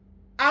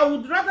 I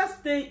would rather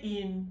stay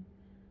in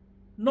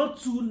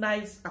not too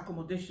nice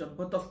accommodation,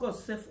 but of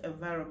course safe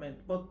environment,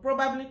 but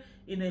probably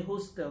in a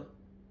hostel.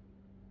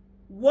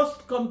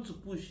 Worst come to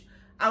push,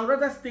 I would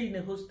rather stay in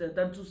a hostel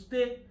than to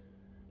stay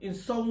in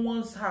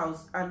someone's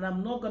house and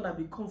I'm not gonna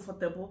be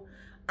comfortable.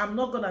 I'm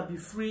not gonna be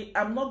free.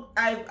 I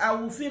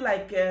will feel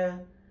like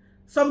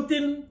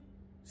something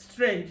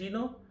strange, you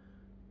know.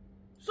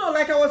 So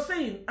like I was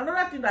saying,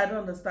 another thing that I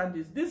don't understand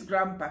is this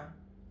grandpa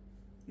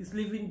is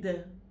living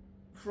there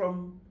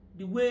from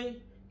the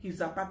way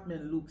his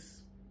apartment looks.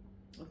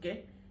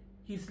 Okay,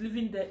 he's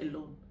living there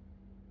alone.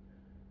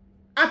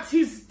 At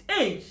his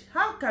age,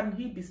 how can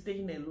he be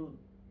staying alone?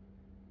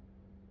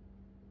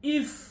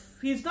 If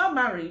he's not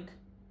married,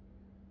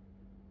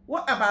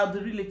 what about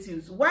the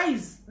relatives? Why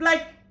is,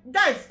 like,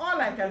 guys,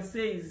 all I can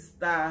say is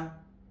that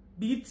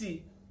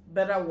BT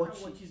better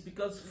watch it,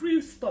 because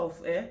free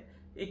stuff,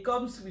 it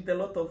comes with a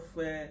lot of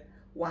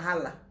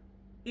wahala.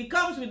 It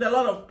comes with a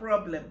lot of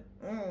problem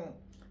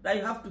that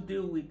you have to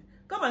deal with.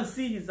 Come and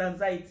see his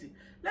anxiety.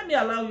 Let me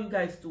allow you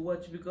guys to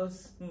watch,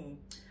 because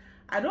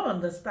I don't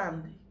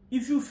understand.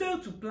 If you fail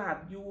to plan,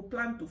 you will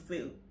plan to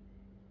fail.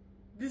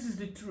 This is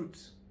the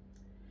truth.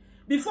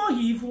 Before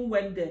he even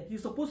went there,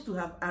 he's supposed to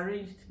have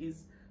arranged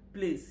his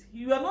place.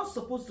 You are not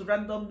supposed to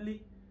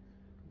randomly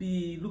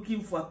be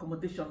looking for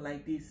accommodation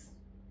like this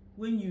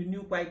when you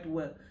knew quite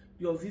well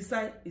your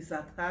visa is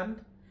at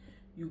hand,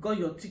 you got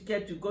your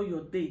ticket, you got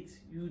your date,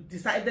 you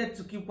decided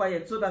to keep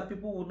quiet so that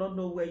people will not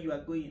know where you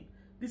are going.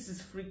 This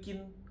is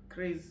freaking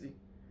crazy.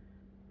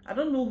 I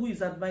don't know who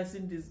is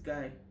advising this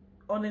guy,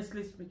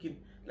 honestly speaking.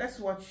 Let's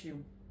watch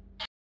him.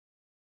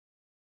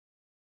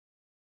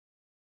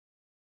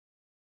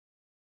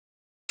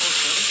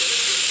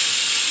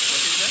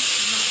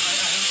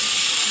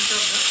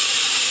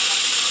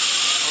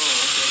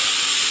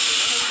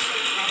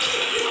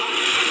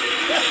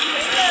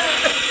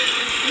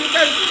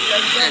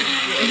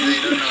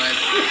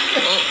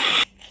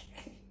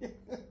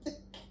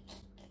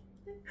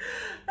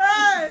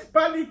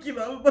 Panicking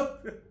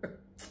almost.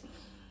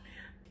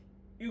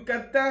 You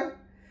can tell,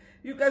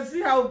 you can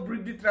see how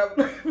Bridget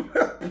traveled.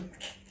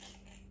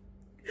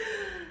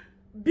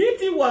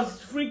 BT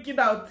was freaking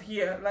out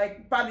here,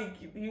 like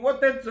panicking. He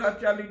wanted to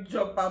actually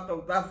jump out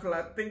of that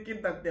flat,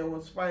 thinking that there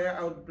was fire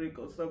outbreak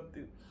or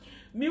something.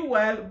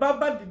 Meanwhile,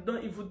 Baba did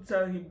not even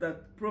tell him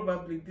that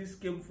probably this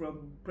came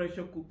from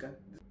pressure cooker.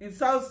 It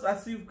sounds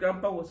as if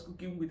Grandpa was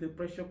cooking with a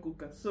pressure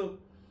cooker. So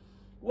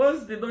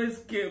once the noise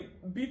came,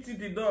 BT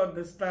did not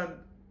understand,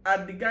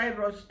 and the guy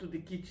rushed to the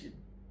kitchen,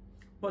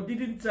 but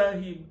didn't tell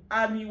him,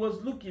 and he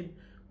was looking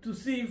to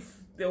see if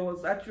there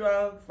was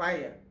actual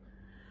fire.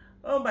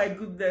 Oh my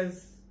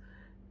goodness.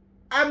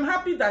 I'm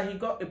happy that he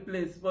got a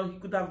place, but he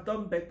could have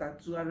done better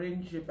to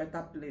arrange a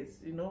better place,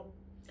 you know.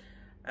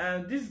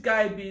 And this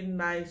guy being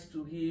nice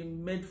to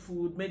him, made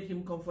food, made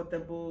him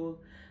comfortable,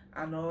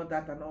 and all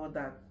that and all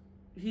that.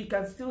 He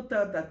can still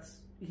tell that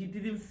he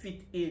didn't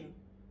fit in,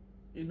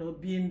 you know,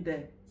 being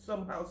there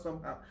somehow.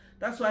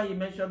 That's why he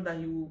mentioned that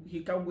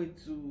he can't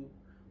wait to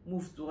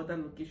move to other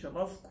location.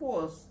 Of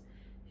course,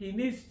 he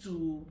needs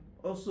to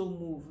also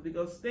move,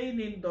 because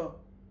staying indoor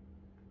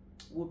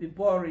will be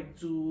boring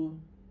to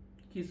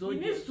his own. He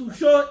needs to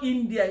show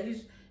India.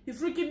 He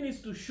freaking needs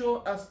to show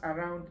us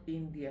around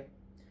India.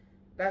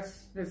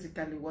 That's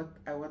basically what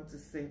I want to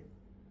say.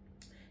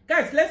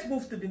 Guys, let's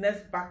move to the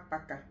next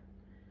backpacker.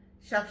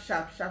 Sharp.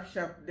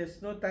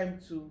 There's no time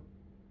to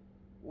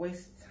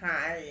waste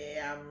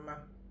time.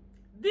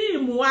 Di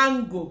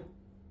Mwango.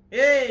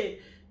 Hey,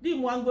 Di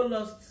Mwango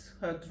lost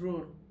her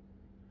drone.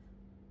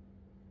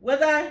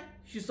 Whether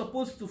she's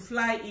supposed to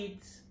fly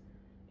it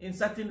in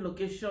certain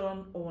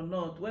location or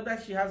not, whether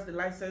she has the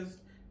license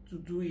to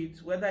do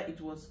it, whether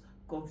it was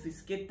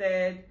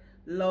confiscated,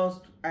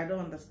 lost, I don't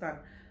understand.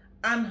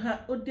 And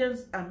her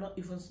audience are not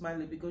even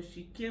smiling, because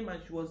she came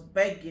and she was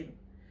begging.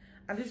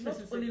 And this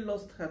person only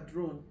lost her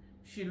drone,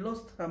 she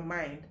lost her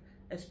mind,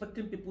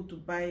 expecting people to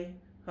buy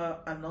her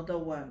another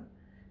one.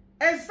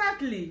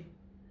 Exactly.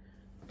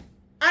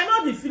 I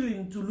know the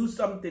feeling to lose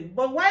something,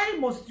 but why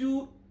must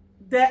you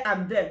there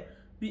and there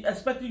be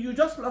expecting? You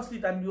just lost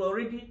it and you're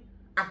already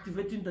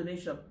activating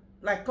donation,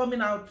 like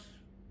coming out.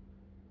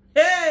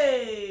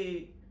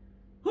 Hey,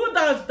 who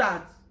does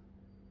that?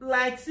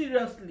 Like,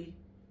 seriously,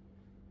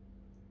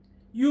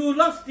 you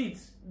lost it,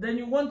 then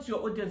you want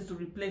your audience to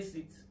replace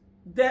it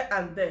there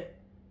and there.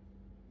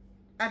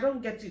 I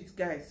don't get it,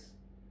 guys.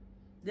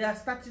 They are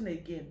starting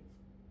again,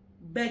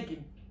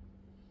 begging.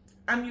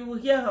 And you will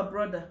hear her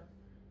brother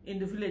in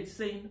the village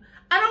saying,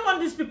 I don't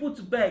want these people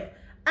to beg.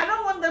 I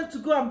don't want them to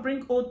go and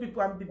bring old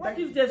people and be begging. What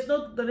if there's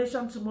no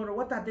donation tomorrow?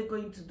 What are they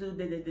going to do?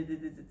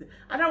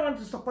 I don't want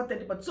to support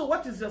anybody. So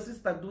what is your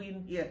sister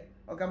doing here,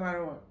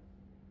 iammarwa?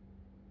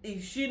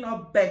 Is she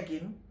not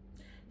begging?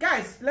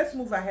 Guys, let's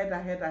move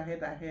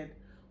ahead.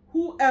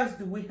 Who else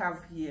do we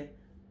have here?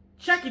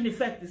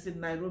 Czechineffect is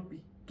in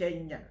Nairobi.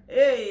 Kenya.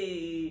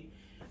 Hey,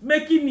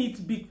 making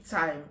it big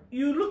time.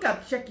 You look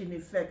at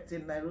Czechineffect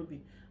in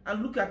Nairobi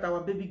and look at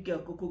our baby girl,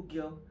 Coco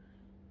Girl,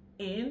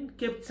 in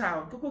Cape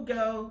Town. Coco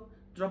Girl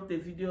dropped a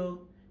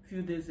video a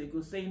few days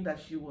ago saying that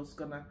she was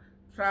gonna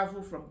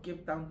travel from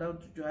Cape Town down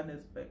to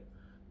Johannesburg.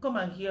 Come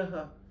and hear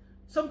her.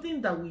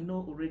 Something that we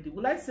know already.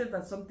 Will I say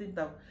that something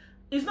that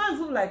it's not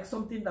even like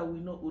something that we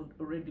know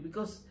already,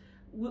 because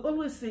we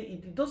always say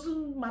it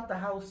doesn't matter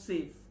how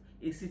safe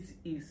a city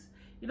is.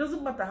 It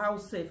doesn't matter how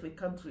safe a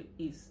country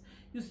is.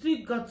 You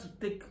still got to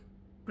take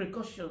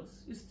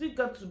precautions. You still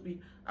got to be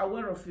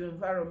aware of your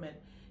environment.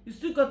 You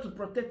still got to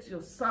protect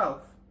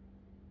yourself.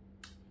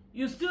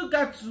 You still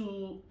got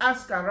to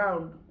ask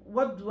around,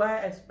 what do I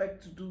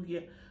expect to do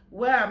here?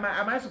 Where am I?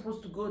 Am I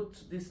supposed to go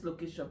to this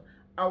location?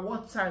 At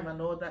what time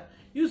and all that?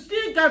 You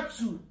still got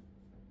to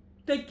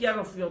take care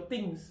of your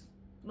things,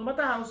 no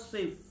matter how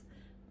safe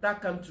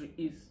that country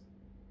is.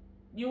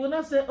 You will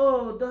not say,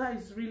 oh, Doha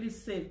is really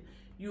safe.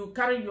 You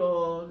carry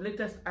your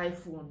latest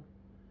iPhone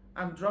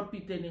and drop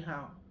it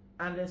anyhow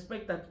and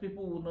expect that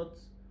people will not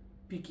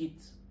pick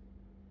it.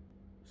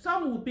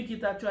 Some will pick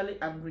it actually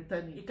and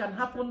return it. It can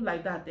happen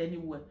like that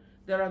anywhere.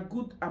 There are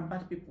good and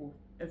bad people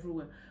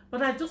everywhere.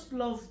 But I just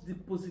love the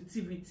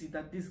positivity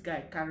that this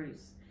guy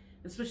carries,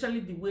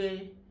 especially the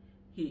way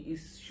he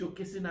is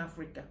showcasing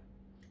Africa.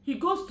 He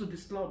goes to the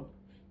slum.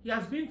 He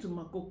has been to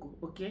Makoko,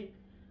 okay?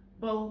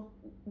 But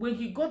when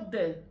he got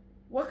there,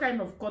 what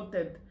kind of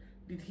content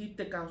did he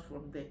take out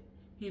from there?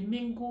 He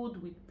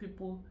mingled with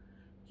people.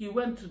 He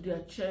went to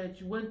their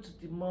church, went to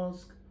the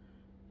mosque,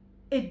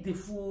 ate the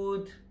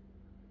food,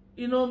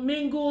 you know,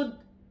 mingled,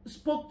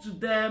 spoke to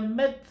them,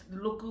 met the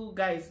local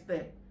guys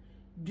there,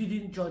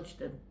 didn't judge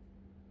them.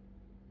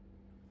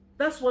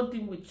 That's one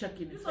thing with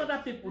checking. These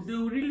other people, they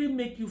will really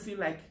make you feel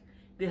like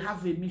they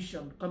have a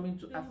mission coming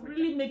to Africa.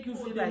 Really make you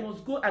feel like they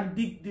must go and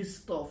dig this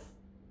stuff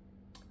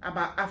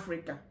about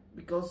Africa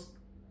because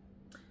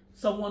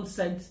someone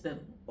sent them,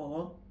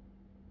 or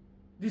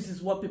this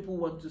is what people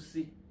want to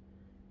see.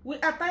 We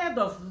are tired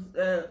of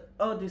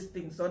all these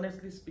things,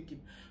 honestly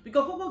speaking.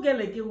 Because Coco Girl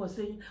again was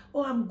saying,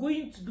 oh, I'm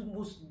going to the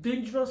most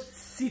dangerous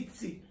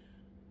city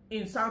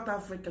in South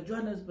Africa,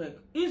 Johannesburg.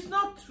 It's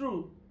not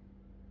true.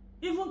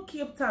 Even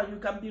Cape Town, you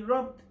can be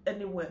robbed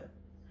anywhere.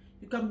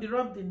 You can be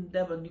robbed in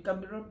Devon, you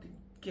can be robbed in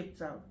Cape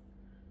Town.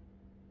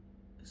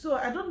 So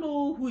I don't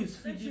know who is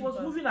feeding. She was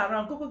moving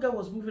around. Coco Girl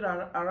was moving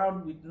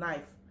around with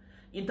knife,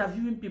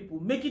 interviewing people,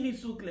 making it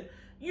so clear.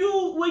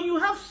 When you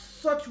have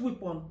such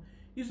weapon,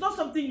 it's not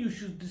something you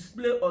should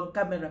display on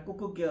camera,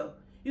 Coco Girl.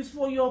 It's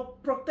for your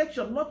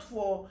protection, not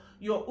for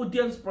your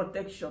audience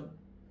protection.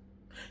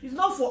 It's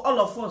not for all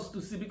of us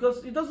to see,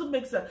 because it doesn't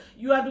make sense.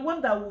 You are the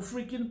one that will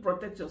freaking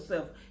protect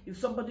yourself if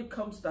somebody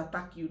comes to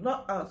attack you,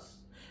 not us.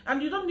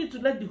 And you don't need to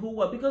let the whole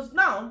world, because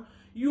now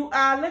you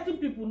are letting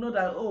people know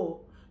that,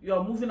 oh, you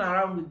are moving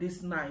around with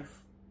this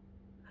knife.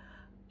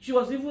 She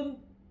was even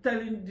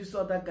telling these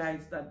other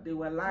guys that they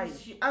were lying.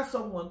 She asked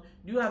someone,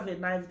 do you have a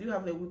knife? Do you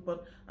have a weapon?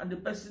 And the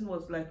person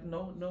was like,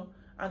 no, no.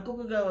 And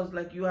Coco Girl was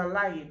like, you are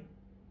lying.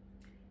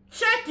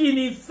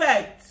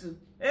 Czechineffect.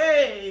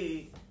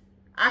 Hey,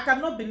 I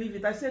cannot believe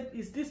it. I said,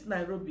 is this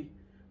Nairobi?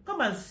 Come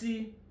and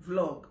see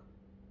vlog.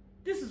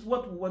 This is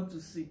what we want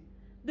to see.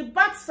 The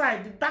bad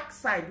side, the dark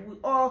side, we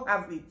all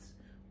have it.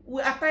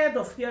 We are tired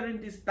of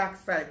hearing this dark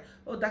side.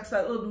 Oh, dark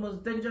side, oh, the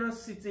most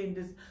dangerous city in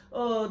this.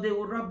 Oh, they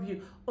will rob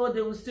you. Oh,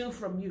 they will steal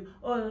from you.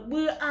 Oh,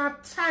 we are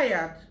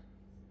tired.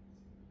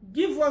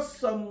 Give us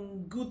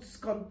some good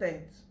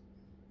content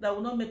that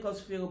will not make us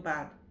feel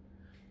bad.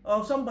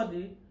 Or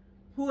somebody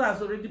who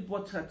has already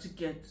bought her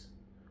ticket,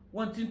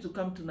 wanting to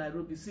come to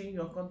Nairobi, seeing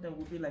your content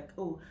will be like,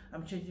 oh,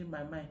 I'm changing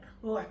my mind.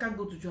 Oh, I can't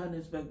go to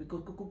Johannesburg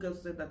because Coco Girl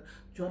said that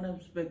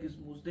Johannesburg is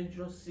the most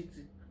dangerous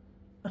city.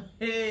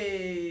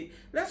 Hey,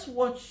 let's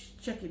watch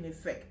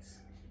Czechineffect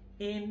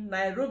in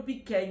Nairobi,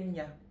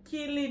 Kenya.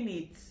 Killing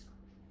it.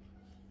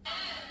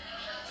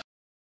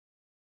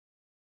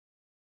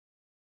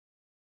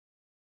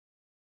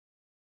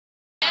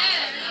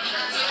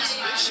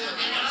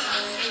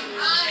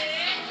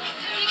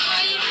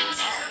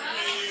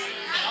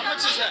 How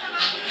much is that?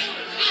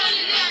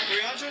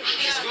 300?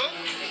 It's good?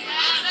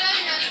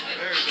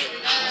 Very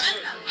good.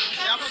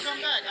 Yeah, I'm gonna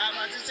come back.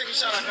 I just take a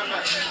shot, I'll come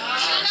back.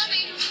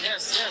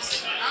 Yes,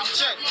 yes. I'm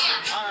check.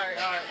 Alright,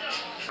 alright.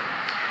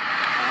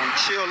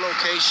 Chill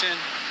location.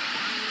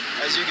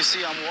 As you can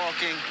see, I'm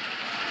walking.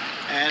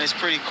 And it's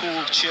pretty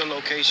cool, chill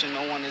location.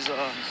 No one is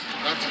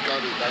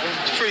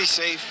it's pretty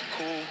safe,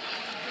 cool,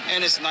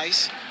 and it's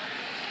nice.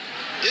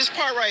 This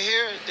part right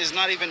here is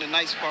not even the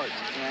nice part.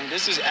 You know,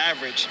 this is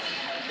average.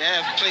 They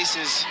have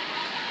places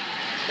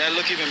that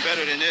look even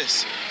better than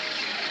this.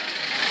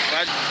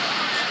 But,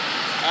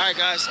 all right,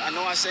 guys, I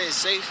know I say it's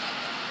safe,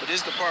 but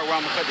this is the part where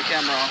I'm gonna cut the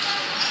camera off.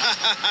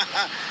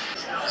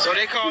 So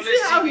they call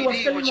this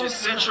CBD, which is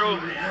Central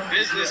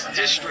Business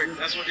District.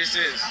 That's what this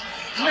is.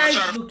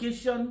 Nice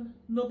location.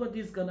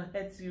 Nobody's gonna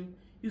hurt you.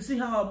 You see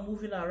how I'm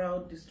moving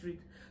around the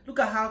street. Look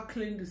at how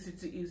clean the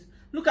city is.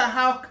 Look at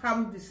how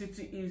calm the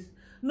city is.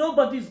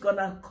 Nobody's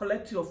gonna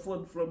collect your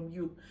phone from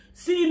you.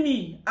 See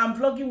me, I'm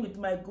vlogging with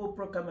my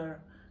GoPro camera.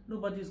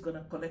 Nobody's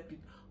gonna collect it.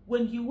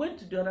 When he went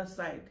to the other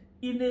side,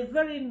 in a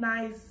very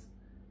nice,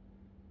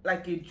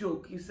 like a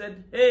joke, he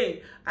said,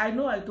 hey, I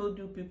know I told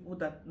you people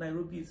that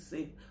Nairobi is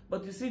safe,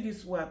 but you see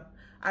this one,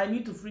 I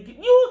need to freak it.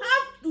 You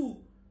have to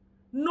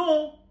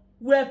know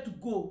where to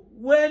go,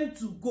 when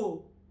to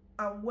go,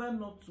 and where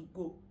not to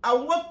go,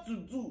 and what to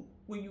do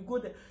when you go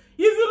there.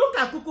 If you look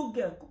at Coco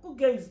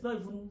Girl is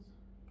not even...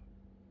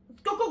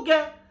 Coco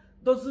Girl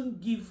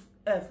doesn't give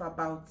F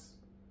about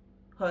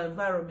her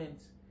environment.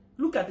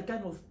 Look at the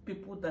kind of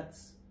people that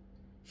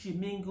she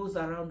mingles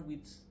around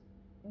with.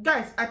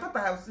 Guys, I thought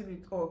I have seen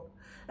it all.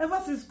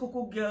 Ever since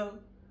Coco Girl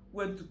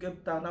went to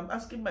Cape Town, I'm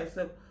asking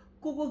myself,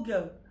 Coco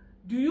Girl,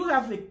 do you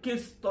have a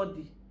case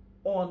study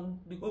on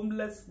the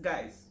homeless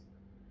guys?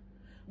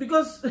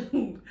 Because,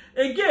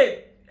 again,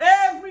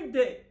 every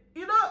day,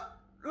 you know,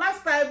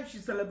 last time she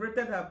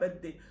celebrated her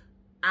birthday,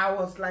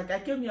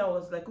 I came here, I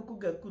was like, Coco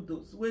Girl,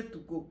 kudos, where to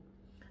go?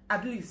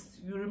 At least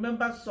you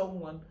remember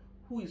someone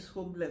who is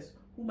homeless,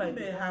 who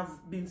may have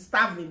been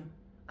starving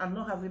and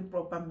not having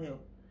proper meal.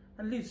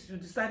 At least you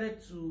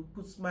decided to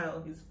put a smile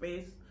on his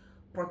face,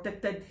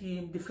 protected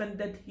him,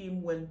 defended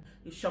him when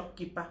a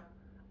shopkeeper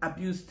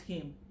abused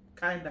him.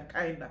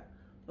 Kinda.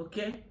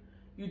 Okay?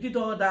 You did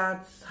all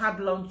that,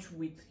 had lunch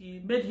with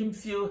him, made him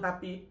feel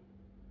happy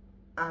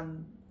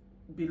and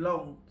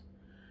belonged.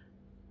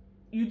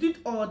 You did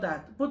all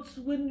that, but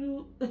when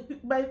you,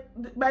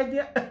 my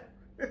dear,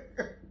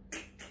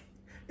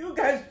 you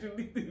guys should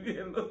leave me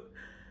alone.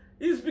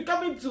 It's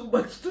becoming too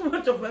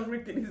much of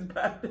everything is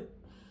bad.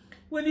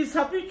 When it's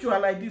habitual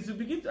like this, you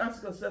begin to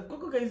ask yourself,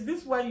 Coco, is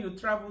this why you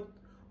traveled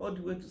all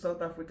the way to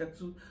South Africa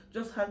to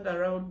just hang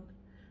around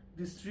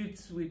the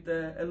streets with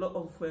a lot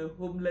of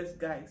homeless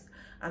guys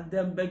and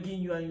them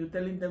begging you and you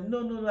telling them,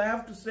 no, I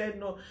have to say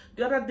no.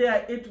 The other day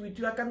I ate with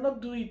you. I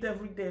cannot do it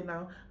every day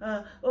now.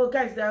 Oh,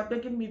 guys, they are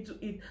begging me to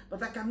eat,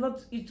 but I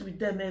cannot eat with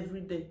them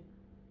every day.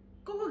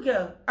 Coco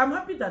Girl, I'm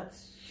happy that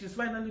she's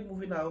finally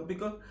moving out,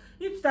 because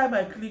each time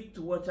I click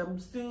to watch, I'm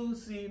still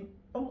seeing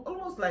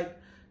almost like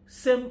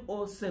same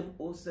old,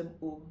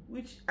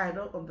 which I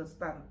don't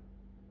understand.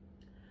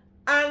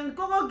 And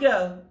Coco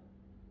Girl,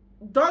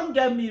 don't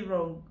get me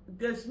wrong,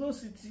 there's no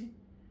city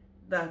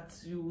that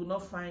you will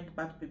not find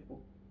bad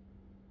people.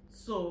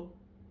 So,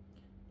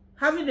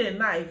 having a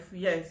knife,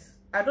 yes.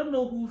 I don't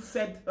know who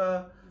fed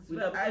her.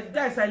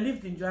 Guys, I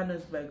lived in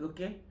Johannesburg,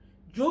 okay?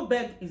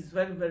 Joburg is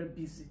very, very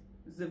busy.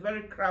 It's a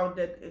very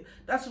crowded.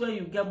 That's where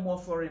you get more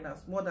foreigners,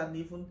 more than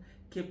even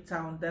Cape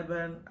Town,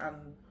 Durban,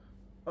 and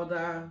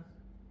other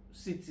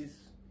cities.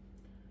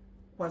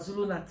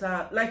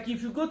 KwaZulu-Natal. Like,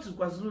 if you go to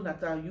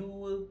KwaZulu-Natal, you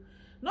will...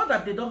 Not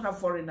that they don't have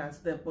foreigners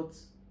there, but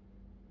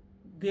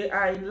they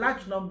are in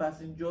large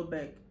numbers in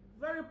Joburg.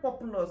 Very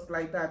populous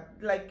like that.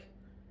 Like,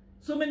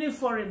 so many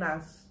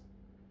foreigners.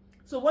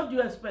 So what do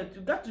you expect?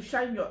 You got to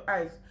shine your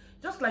eyes.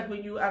 Just like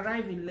when you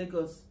arrive in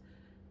Lagos,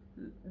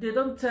 they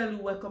don't tell you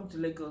welcome to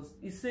Lagos.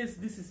 It says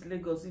this is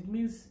Lagos. It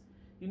means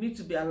you need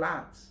to be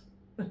alert.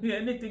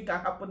 Anything can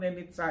happen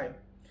anytime.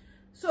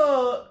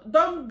 So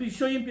don't be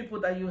showing people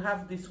that you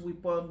have this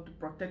weapon to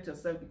protect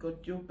yourself, because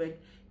Joburg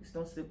is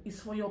not safe. It's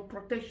for your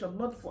protection,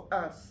 not for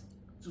us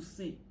to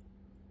see.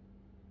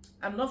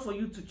 And not for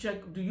you to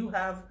check, do you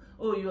have,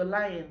 oh, you're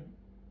lying.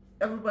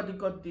 Everybody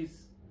got this.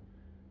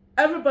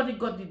 Everybody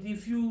got it.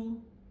 If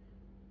you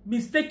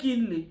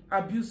mistakenly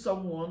abuse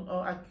someone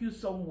or accuse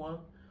someone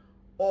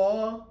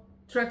or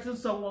threaten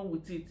someone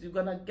with it, you're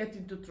gonna get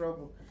into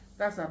trouble.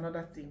 That's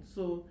another thing.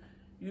 So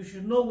you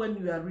should know when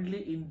you are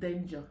really in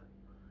danger,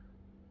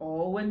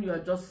 or when you are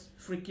just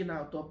freaking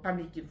out or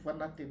panicking for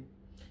nothing.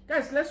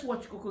 Guys, let's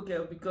watch Coco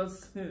Girl,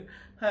 because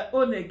her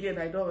own again,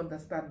 I don't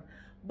understand.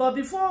 But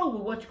before we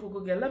watch Coco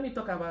Girl, let me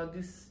talk about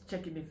this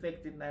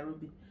Czechineffect in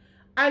Nairobi.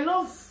 I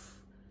love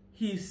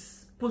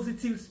his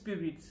positive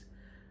spirit.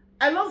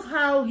 I love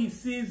how he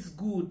sees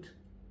good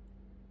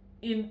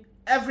in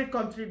every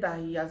country that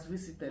he has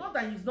visited. Not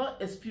that he's not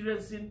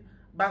experiencing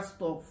bad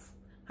stuff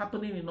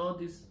happening in all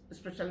these,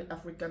 especially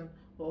African,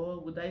 or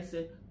would I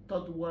say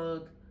third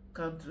world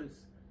countries.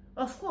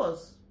 Of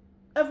course,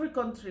 every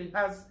country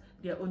has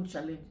their own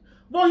challenge,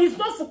 but he's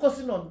not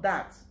focusing on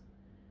that.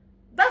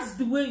 That's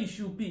the way it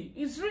should be.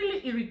 It's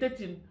really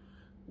irritating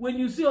when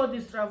you see all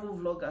these travel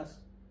vloggers.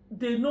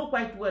 They know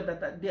quite well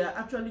that they are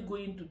actually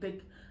going to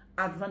take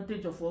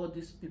advantage of all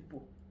these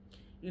people.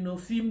 You know,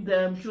 film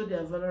them, show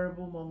their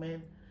vulnerable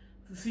moment,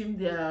 film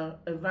their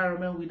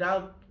environment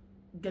without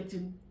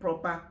getting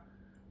proper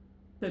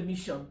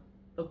permission.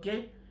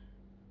 Okay?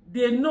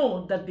 They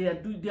know that they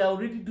are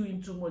already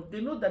doing too much.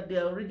 They know that they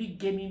are already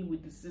gaining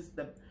with the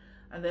system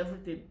and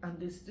everything, and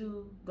they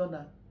still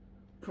gonna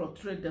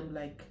portray them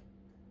like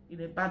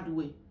in a bad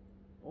way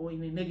or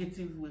in a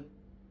negative way.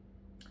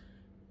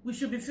 We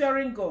should be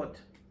fearing God.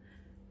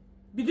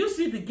 Did you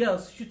see the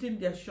girls shooting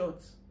their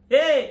shots?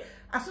 Hey,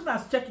 as soon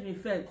as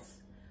Czechineffect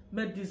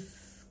met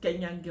these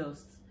Kenyan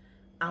girls,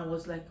 and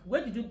was like,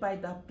 where did you buy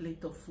that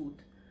plate of food?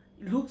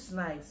 It looks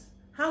nice.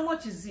 How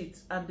much is it?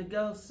 And the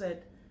girl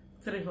said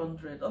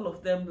 300. All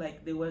of them,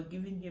 like, they were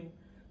giving him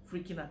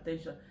freaking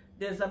attention.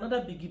 There's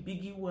another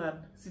biggie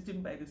one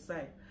sitting by the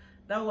side.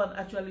 That one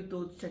actually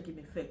told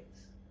czechineffect,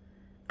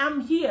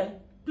 I'm here,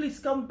 please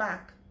come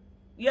back.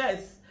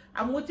 Yes,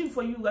 I'm waiting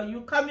for you. Are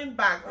you coming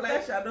back?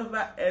 Life shall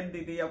never end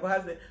in the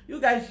Yabba.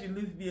 You guys should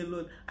leave me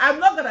alone. I'm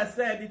not gonna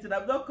say anything,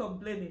 I'm not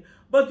complaining.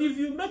 But if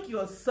you make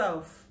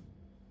yourself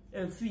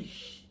a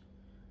fish,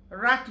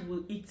 rat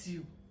will eat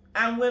you.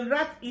 And when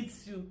rat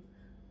eats you,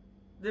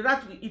 the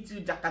rat will eat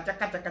you jaka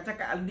jaka jaka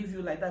jaka and leave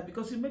you like that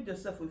because you made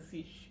yourself a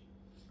fish.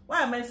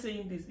 Why am I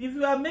saying this? If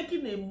you are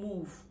making a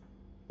move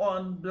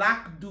on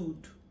black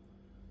dude,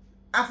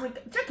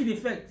 African,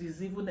 czechineffect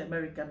is even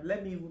American.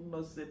 Let me even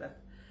not say that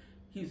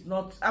he's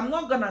not. I'm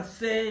not gonna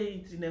say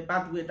it in a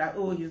bad way that,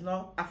 oh, he's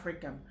not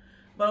African.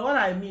 But what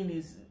I mean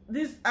is,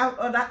 these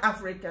other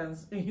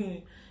Africans,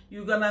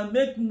 you're gonna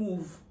make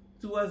move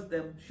towards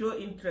them, show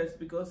interest,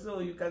 because so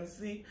you can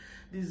see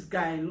this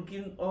guy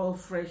looking all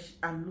fresh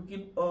and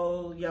looking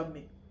all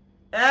yummy.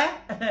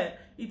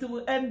 It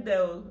will end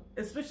there,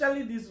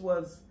 especially these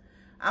ones.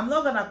 I'm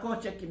not gonna call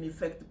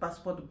czechineffect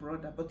passport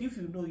brother, but if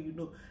you know, you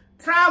know.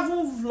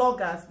 Travel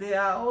vloggers, they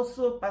are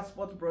also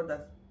passport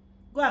brothers.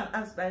 Go and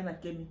ask Diana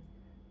Kemi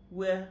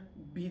where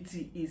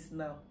BT is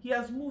now. He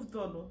has moved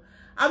on. No?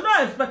 I'm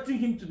not expecting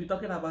him to be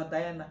talking about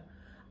Diana.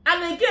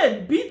 And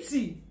again,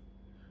 BT,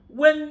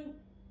 when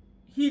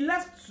he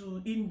left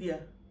to India,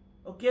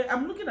 okay,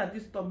 I'm looking at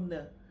this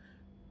thumbnail.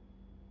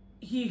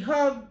 He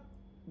hugged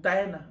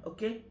Diana,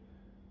 okay?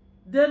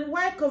 Then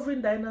why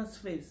covering Diana's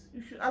face?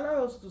 You should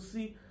allow us to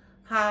see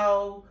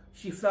how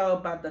she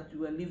felt bad that you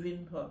were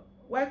leaving her.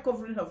 Why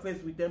covering her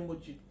face with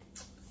emoji?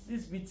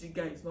 This BT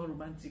guy is not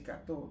romantic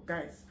at all.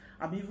 Guys,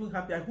 I'm even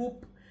happy. I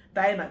hope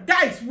Diana.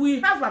 Guys, we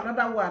have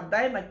another one.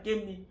 Diana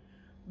Kemi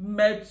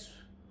met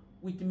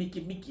with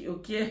Mickey,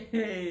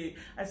 okay?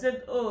 I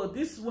said, oh,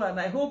 this one,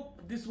 I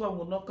hope this one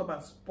will not come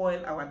and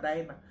spoil our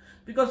Diana.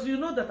 Because you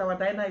know that our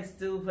Diana is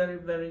still very,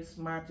 very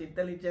smart,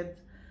 intelligent,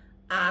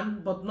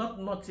 and but not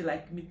naughty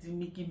like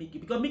Mickey.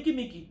 Because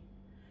Mickey,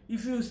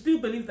 if you still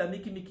believe that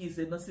Mickey is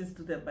a nursing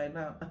student by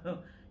now,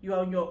 you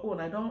are on your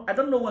own. I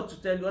don't know what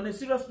to tell you. On a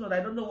serious note,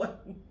 I don't know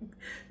what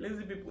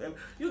lazy people have.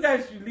 You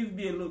guys should leave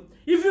me alone.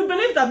 If you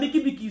believe that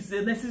Mickey is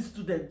a nursing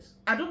student,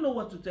 I don't know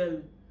what to tell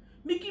you.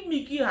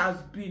 Mickey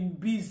has been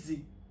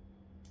busy.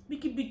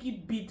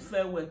 Mickey bid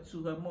farewell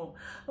to her mom.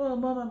 Oh,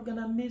 mom, I'm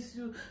gonna miss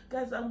you.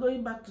 Guys, I'm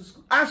going back to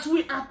school. As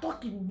we are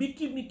talking,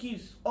 Mickey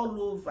is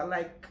all over,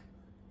 like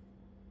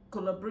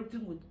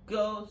collaborating with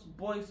girls,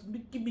 boys.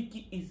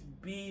 Mickey is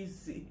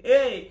busy.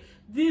 Hey,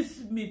 this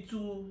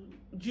Metu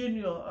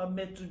Junior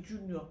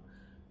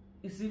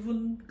is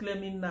even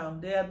claiming now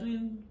they are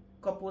doing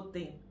couple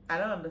thing. I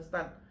don't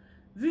understand.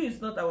 V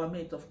is not our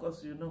mate, of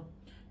course, you know.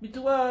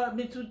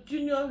 Metu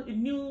Junior, a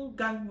new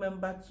gang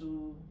member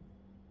to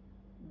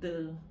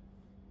the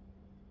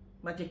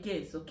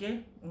Majekes,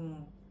 okay?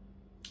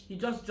 He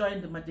just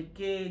joined the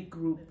Majeke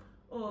group.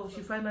 Oh,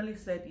 she finally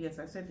said yes.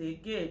 I said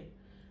again,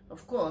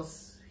 of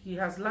course, he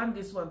has learned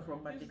this one from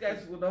Majeke. These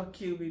guys will not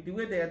kill me the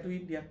way they are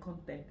doing their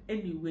content.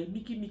 Anyway,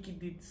 Mickey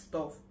did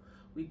stuff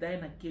with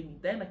Diana Kemi.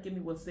 Diana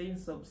Kemi was saying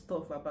some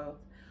stuff about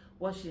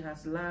what she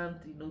has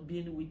learned, you know,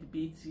 being with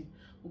BT.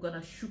 We're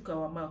gonna shook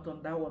our mouth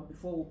on that one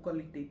before we call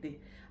it a day.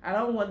 I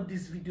don't want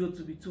this video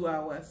to be 2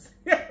 hours.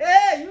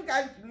 Hey, you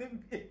guys leave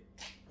me.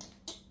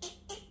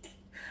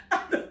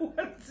 I don't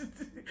want to.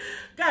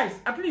 Guys,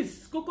 at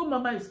least Coco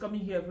Mama is coming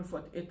here every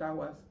 48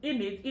 hours.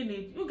 In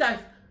it. You guys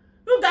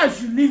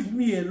should leave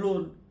me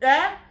alone.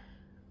 Eh?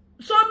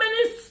 So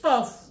many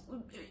stuff.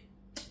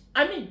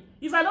 I mean,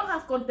 if I don't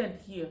have content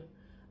here,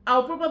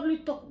 I'll probably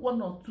talk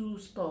 1 or 2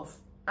 stuff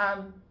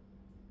and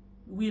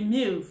we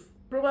move.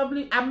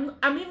 Probably I'm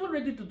even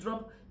ready to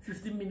drop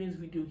 15 minutes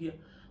video here.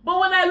 But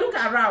when I look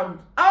around,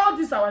 all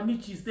these our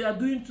niches, they are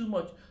doing too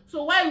much.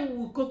 So why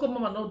will Coco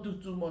Mama not do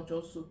too much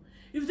also?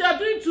 If they are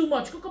doing too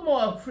much, Coco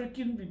Mama will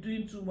freaking be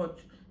doing too much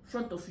in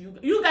front of you.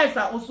 You guys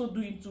are also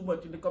doing too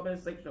much in the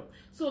comment section.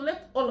 So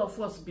let all of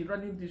us be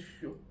running this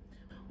show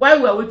while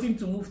we are waiting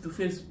to move to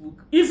Facebook.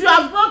 If you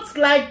have not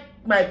liked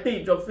my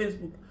page on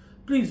Facebook,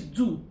 please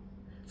do.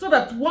 So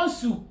that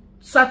once you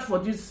search for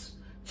this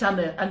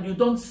channel and you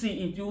don't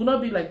see it, you will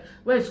not be like,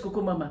 where is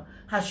Coco Mama?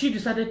 Has she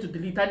decided to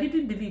delete? I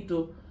didn't delete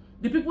though.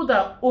 The people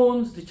that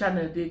owns the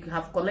channel, they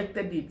have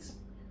collected it.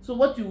 So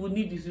what you will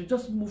need is you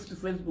just move to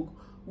Facebook.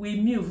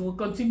 We move, we'll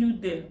continue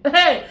there.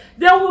 Hey,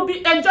 they will be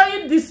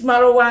enjoying this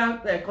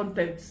Marwa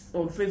content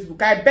on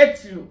Facebook. I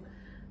bet you.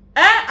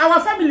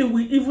 Our family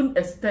will even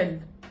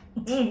extend.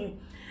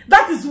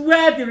 That is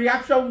where the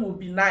reaction will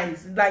be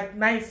nice, like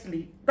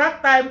nicely.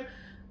 That time,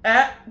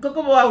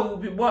 Coco Mama will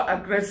be more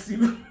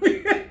aggressive.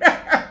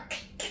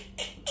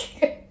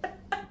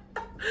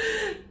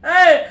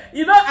 Hey,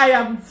 you know I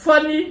am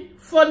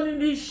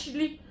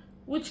funnishly.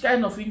 Which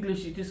kind of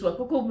English it is? Well,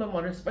 Coco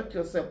Mama, respect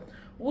yourself.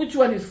 Which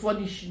one is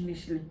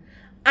funnishly?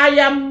 I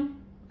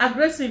am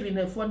aggressive in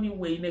a funny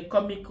way, in a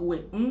comic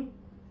way.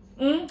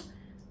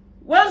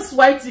 Once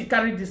Whitey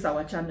carry this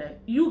our channel,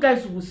 you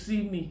guys will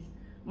see me.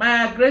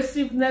 My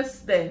aggressiveness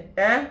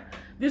there,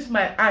 this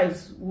my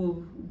eyes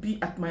will be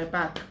at my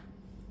back.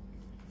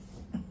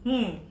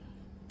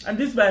 And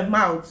this my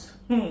mouth.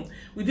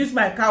 With this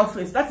my cow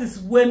face. That is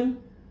when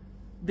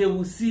they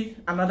will see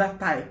another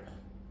type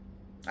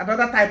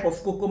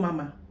of Coco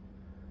Mama.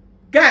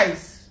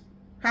 Guys,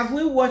 have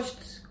we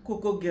watched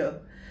Coco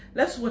Girl?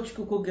 Let's watch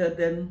Coco Girl,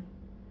 then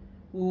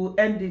we'll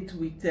end it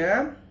with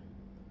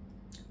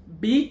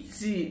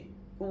BT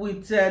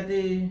with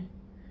the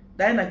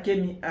Diana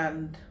Kemi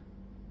and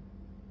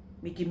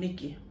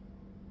Mickey.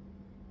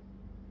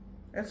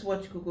 Let's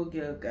watch Coco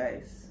Girl,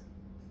 guys.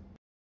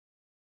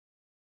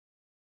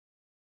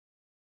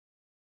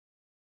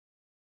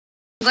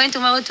 I'm going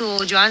tomorrow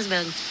to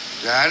Johannesburg.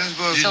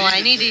 Johannesburg. So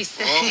I need this.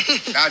 Oh,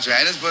 now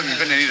Johannesburg, you're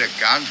gonna need a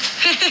gun.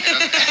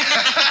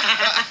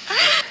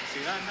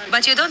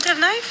 But you don't have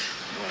knife?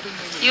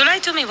 You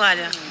lied to me,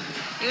 brother.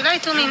 You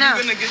lied to me now.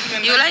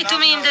 You lied to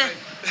me in the.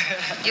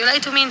 You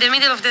lied to me in the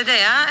middle of the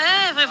day,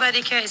 huh?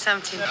 Everybody carries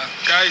something.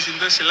 Guys, in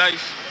this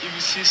life, if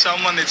you see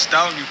someone that's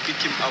down, you pick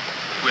him up.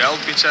 We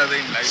help each other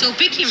in life. So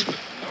pick him.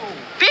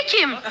 Pick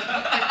him.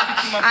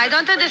 I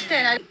don't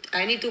understand.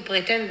 I need to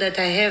pretend that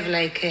I have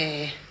like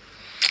a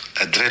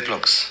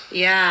Dreadlocks.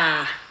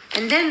 Yeah.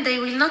 And then they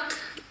will not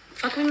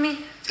fuck with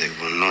me? They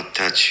will not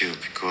touch you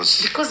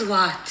because... Because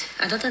what?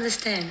 I don't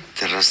understand.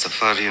 The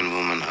Rastafarian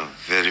women are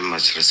very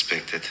much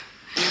respected.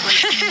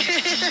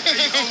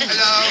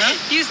 Hello.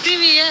 You see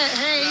me, yeah?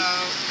 Hey.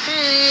 Hello.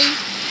 Hey.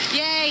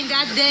 Yeah, in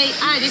that day.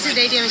 This is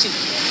the ATM machine.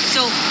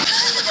 So,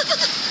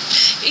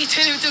 he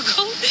told him to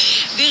go.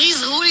 There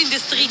is rule in the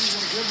street.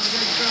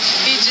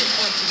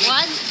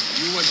 What?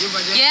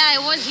 Yeah, I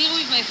was here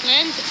with my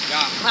friend.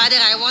 Yeah. Brother,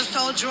 I was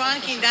so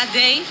drunk in that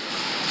day.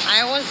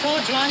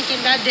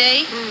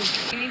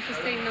 You need to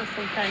say no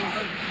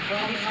sometimes.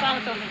 It's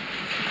part of it.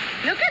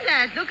 Look at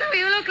that. Look how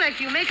you look like.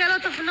 You make a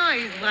lot of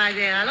noise,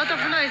 brother. A lot of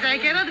noise. I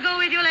cannot go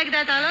with you like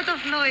that. A lot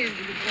of noise.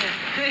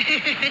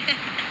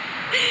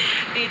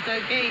 It's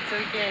okay. It's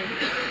okay.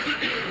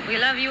 We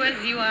love you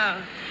as you are.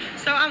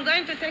 So I'm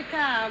going to take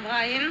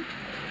Brian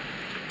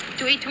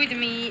to eat with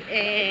me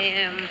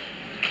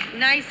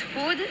nice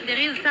food. There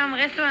is some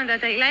restaurant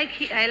that I like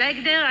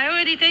there.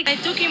 I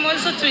took him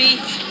also to eat.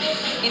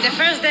 In the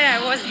first day I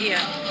was here.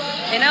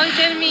 And now he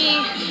tell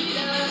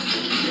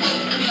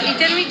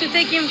me to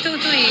take him to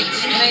eat.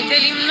 And I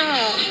tell him no.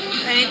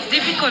 And it's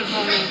difficult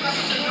for me.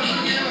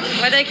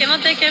 But I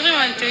cannot take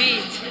everyone to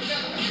eat.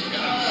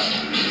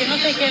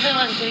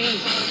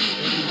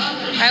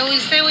 I will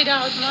stay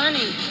without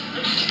money.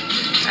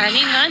 I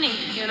need money,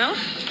 you know?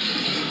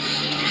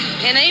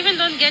 And I even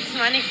don't get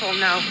money from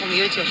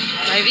YouTube.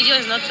 My video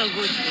is not so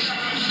good.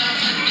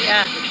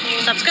 Yeah.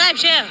 Subscribe,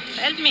 share,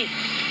 help me.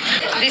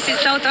 This is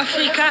South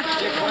Africa.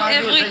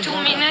 Every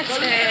 2 minutes,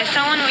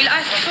 someone will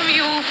ask from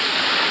you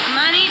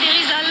money. There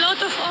is a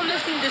lot of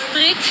homeless in the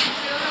street.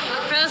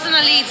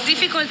 Personally, it's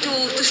difficult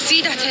to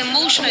see that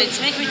emotional. It's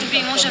make me to be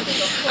emotional.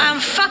 I'm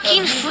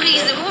fucking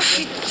freezing. Oof,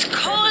 it's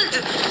cold.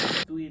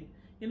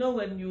 You know,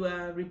 when you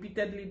are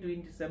repeatedly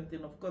doing the same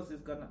thing, of course,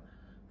 it's gonna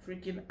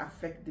freaking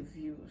affect the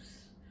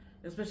views.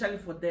 Especially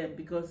for them,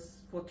 because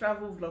for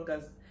travel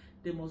vloggers,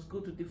 they must go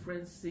to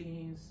different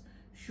scenes,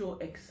 show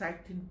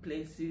exciting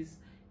places,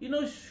 you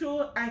know,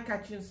 show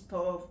eye-catching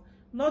stuff,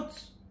 not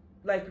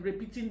like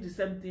repeating the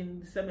same thing,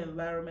 the same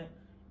environment,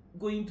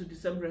 going to the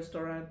same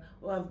restaurant,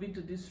 or I've been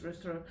to this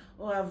restaurant,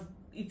 or I've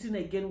eaten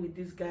again with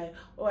this guy,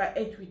 or I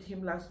ate with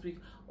him last week,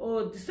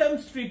 or the same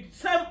street,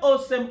 same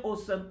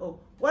old.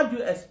 What do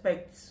you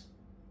expect?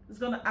 It's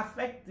gonna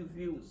affect the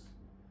views.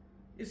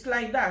 It's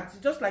like that.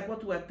 It's just like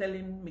what we were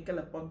telling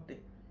Michele Ponte.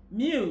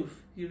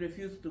 Move. He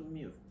refused to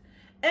move.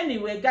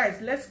 Anyway,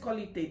 guys, let's call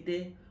it a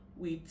day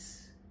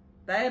with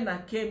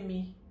Diana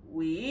Kemi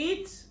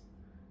with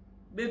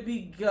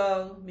baby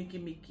girl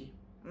Mickey.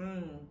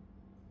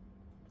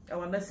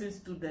 Our nursing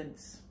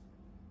students.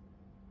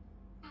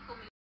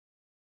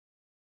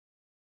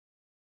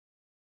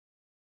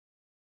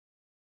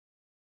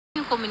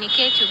 You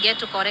communicate, you get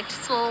to correct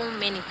so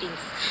many things.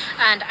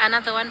 And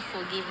another one,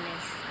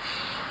 forgiveness.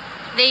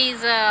 There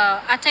is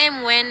a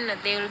time when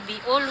there will be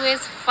always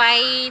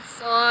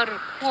fights or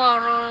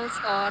quarrels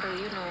or,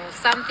 you know,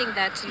 something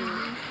that you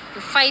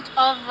fight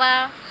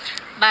over.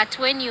 But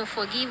when you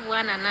forgive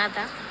one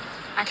another,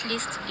 at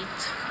least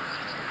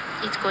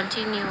it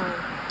continue.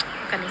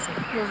 Can I say?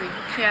 Moving.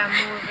 Yeah,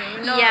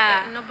 moving. No,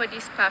 yeah.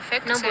 Nobody's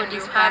perfect.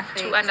 Nobody's so you have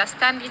perfect. to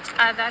understand each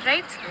other,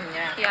 right?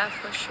 Yeah,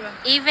 for sure.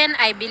 Even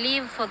I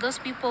believe for those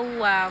people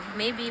who have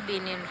maybe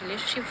been in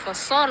relationship for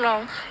so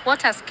long,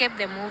 what has kept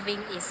them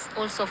moving is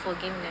also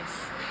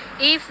forgiveness.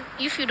 If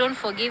you don't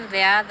forgive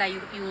the other,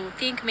 you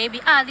think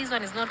maybe this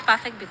one is not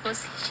perfect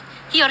because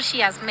he or she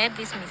has made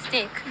this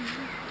mistake.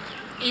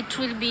 It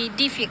will be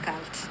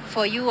difficult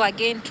for you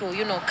again to,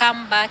 you know,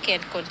 come back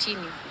and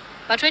continue.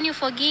 But when you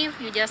forgive,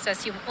 you just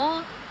assume,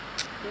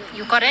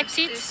 you correct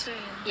it,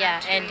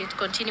 and it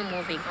continue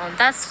moving on.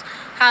 That's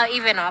how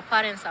even our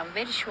parents, I'm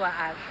very sure,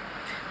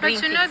 doing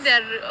But you know, things.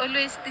 there are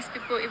always these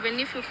people, even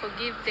if you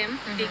forgive them,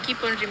 they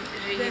keep on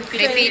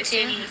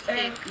Repeating.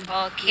 mistake.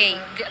 Okay,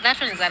 that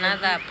one is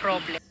another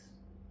problem.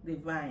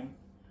 Divine.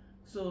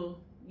 So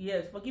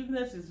yes,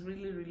 forgiveness is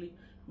really, really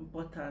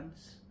important.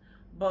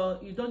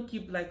 But you don't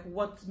keep, like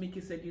what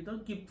Mickey said, you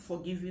don't keep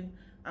forgiving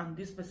and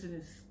this person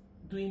is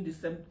doing the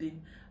same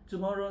thing.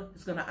 Tomorrow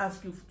he's gonna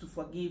ask you to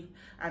forgive,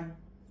 and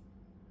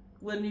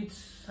when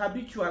it's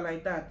habitual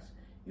like that,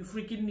 you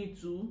freaking need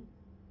to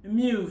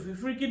move. You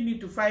freaking need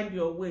to find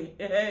your way.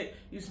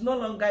 It's no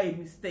longer a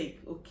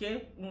mistake,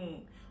 okay?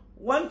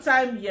 One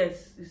time,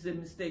 yes, it's a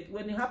mistake.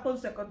 When it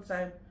happens second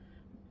time,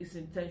 it's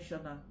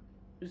intentional.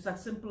 It's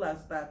as simple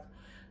as that.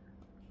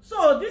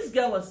 So this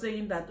girl was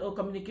saying that, oh,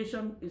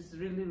 communication is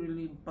really,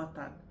 really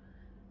important.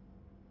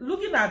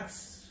 Looking at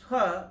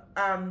her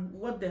and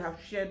what they have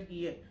shared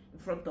here in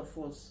front of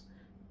us,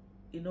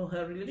 you know,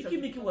 her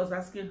relationship. Mickey was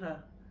asking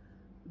her,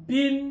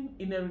 being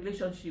in a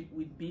relationship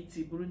with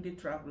BT, Burundi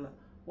Traveler,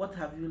 what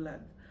have you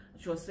learned?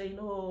 She was saying,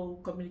 oh,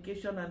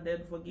 communication and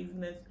then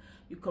forgiveness.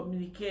 You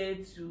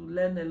communicate, you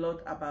learn a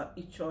lot about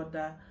each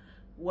other,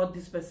 what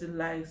this person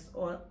likes,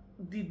 or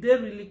did they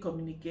really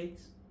communicate?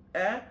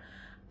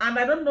 And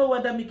I don't know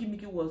whether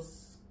Mickey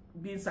was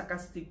being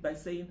sarcastic by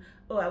saying,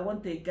 oh, I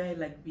want a guy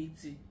like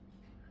BT.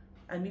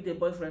 I need a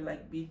boyfriend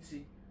like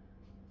BT.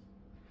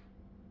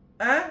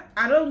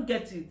 I don't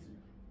get it.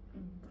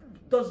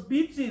 Does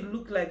BT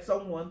look like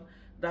someone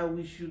that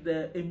we should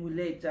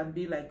emulate and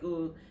be like,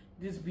 oh,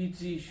 this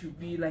BT should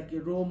be like a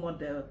role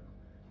model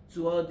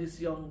to all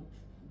these young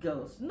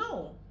girls?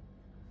 No.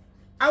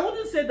 I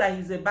wouldn't say that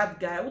he's a bad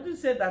guy. I wouldn't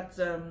say that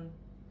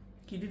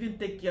he didn't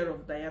take care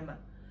of Diana.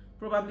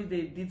 Probably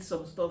they did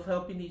some stuff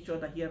helping each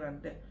other here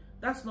and there.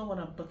 That's not what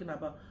I'm talking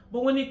about.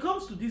 But when it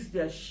comes to this,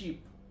 their ship,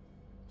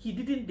 he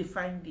didn't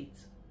define it.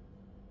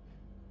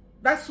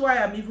 That's why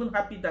I'm even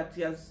happy that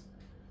he has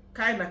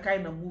kind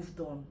of moved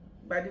on.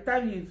 By the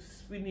time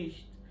he's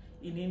finished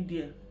in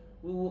India,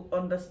 we will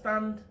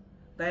understand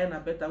Diana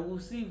better. We'll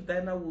see if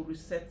Diana will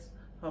reset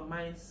her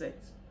mindset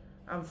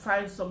and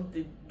find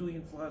something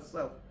doing for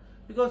herself.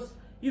 Because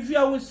if you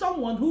are with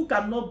someone who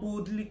cannot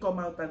boldly come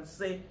out and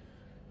say,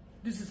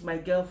 this is my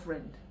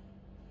girlfriend,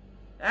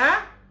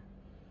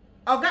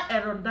 Oga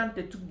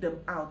Erondante took them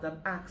out and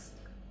asked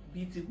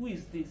BT, who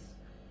is this?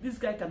 This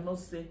guy cannot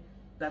say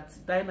that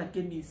Diana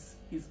Kenny is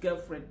his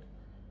girlfriend.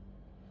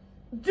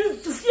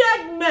 Just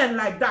feared men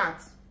like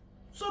that.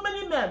 So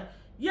many men.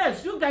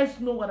 Yes, you guys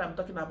know what I'm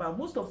talking about.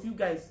 Most of you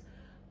guys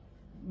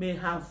may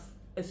have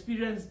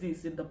experienced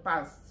this in the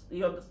past.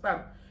 You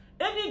understand?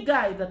 Any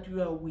guy that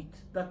you are with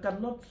that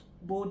cannot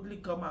boldly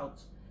come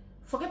out,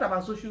 forget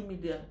about social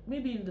media.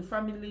 Maybe in the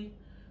family,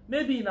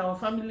 maybe in our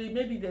family,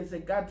 maybe there's a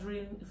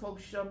gathering,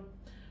 function.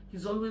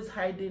 He's always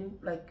hiding,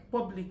 like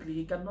publicly.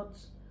 He cannot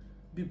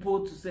be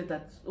bold to say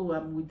that, oh,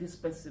 I'm with this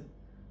person.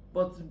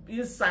 But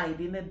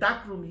inside, in a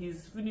dark room,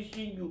 he's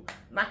finishing you,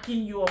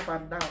 knocking you up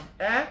and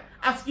down,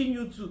 asking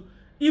you to,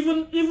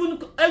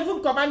 even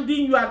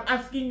commanding you and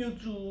asking you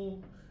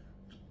to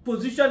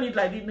position it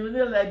like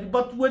this.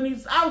 But when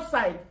he's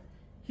outside,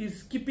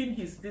 he's keeping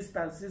his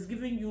distance. He's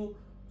giving you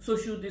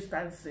social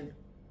distancing.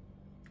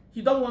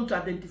 He don't want to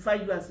identify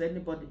you as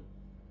anybody.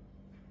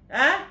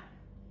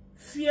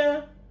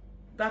 Fear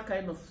that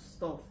kind of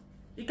stuff.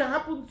 It can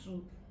happen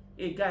to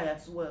a guy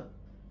as well.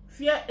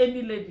 Fear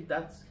any lady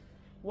that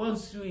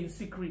wants you in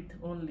secret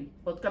only,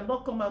 but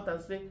cannot come out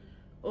and say,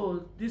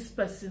 oh, this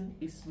person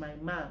is my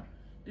man,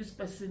 this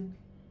person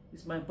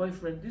is my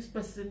boyfriend, this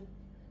person,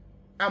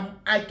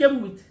 I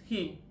came with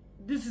him,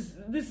 this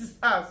is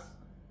us.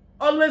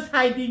 Always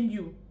hiding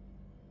you.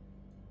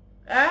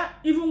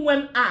 Even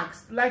when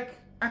asked, like,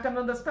 I can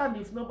understand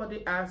if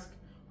nobody asks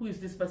who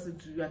is this person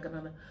to you, I can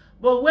understand.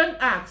 But when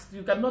asked,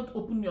 you cannot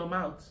open your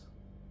mouth.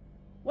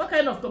 What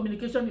kind of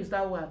communication is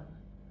that one?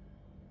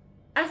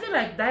 I feel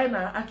like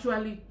Diana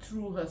actually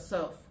threw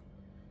herself,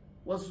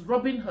 was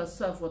rubbing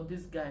herself on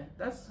this guy.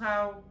 That's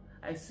how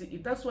I see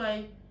it. That's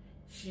why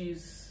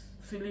she's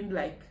feeling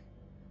like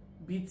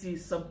BT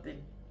is something.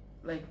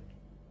 Like,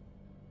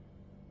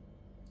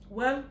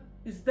 well,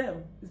 it's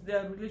them. It's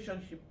their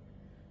relationship.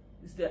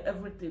 It's their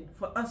everything.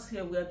 For us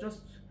here, we are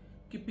just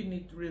keeping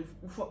it real.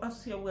 For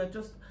us here, we are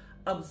just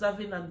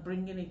observing and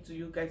bringing it to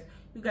you guys.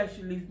 You guys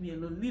should leave me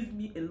alone. Leave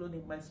me alone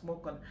in my small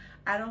corner.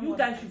 You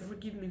guys should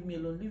freaking leave me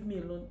alone. Leave me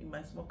alone in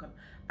my small corner.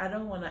 I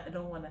don't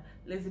wanna.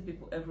 Lazy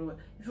people everywhere.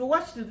 If you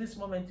watch to this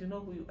moment, you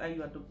know who you are.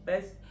 You are the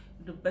best.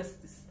 You're the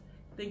bestest.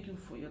 Thank you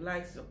for your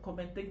likes, your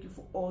comment. Thank you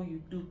for all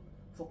you do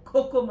for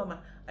Coco Mama.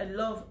 I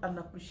love and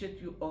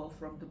appreciate you all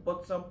from the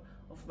bottom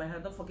of my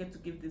heart. Don't forget to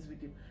give this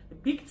video a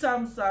big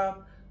thumbs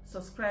up.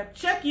 Subscribe.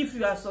 Check if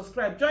you are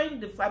subscribed. Join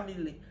the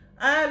family.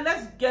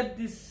 Let's get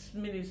this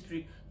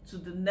ministry to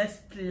the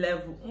next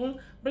level.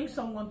 Bring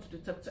someone to the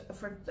top. A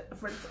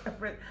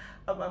friend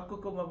about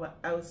Coco Mama.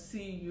 I'll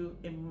see you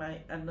in my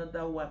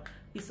another one.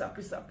 Peace out.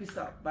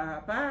 Bye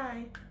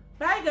bye.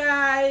 Bye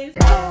guys.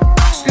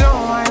 Slow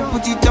wine,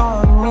 put it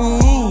on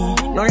me.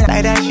 No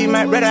like that, she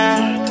my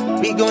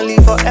brother. We gon'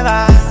 live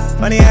forever.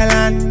 On the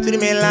island to the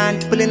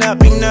mainland, pulling up,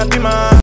 bring up your mom.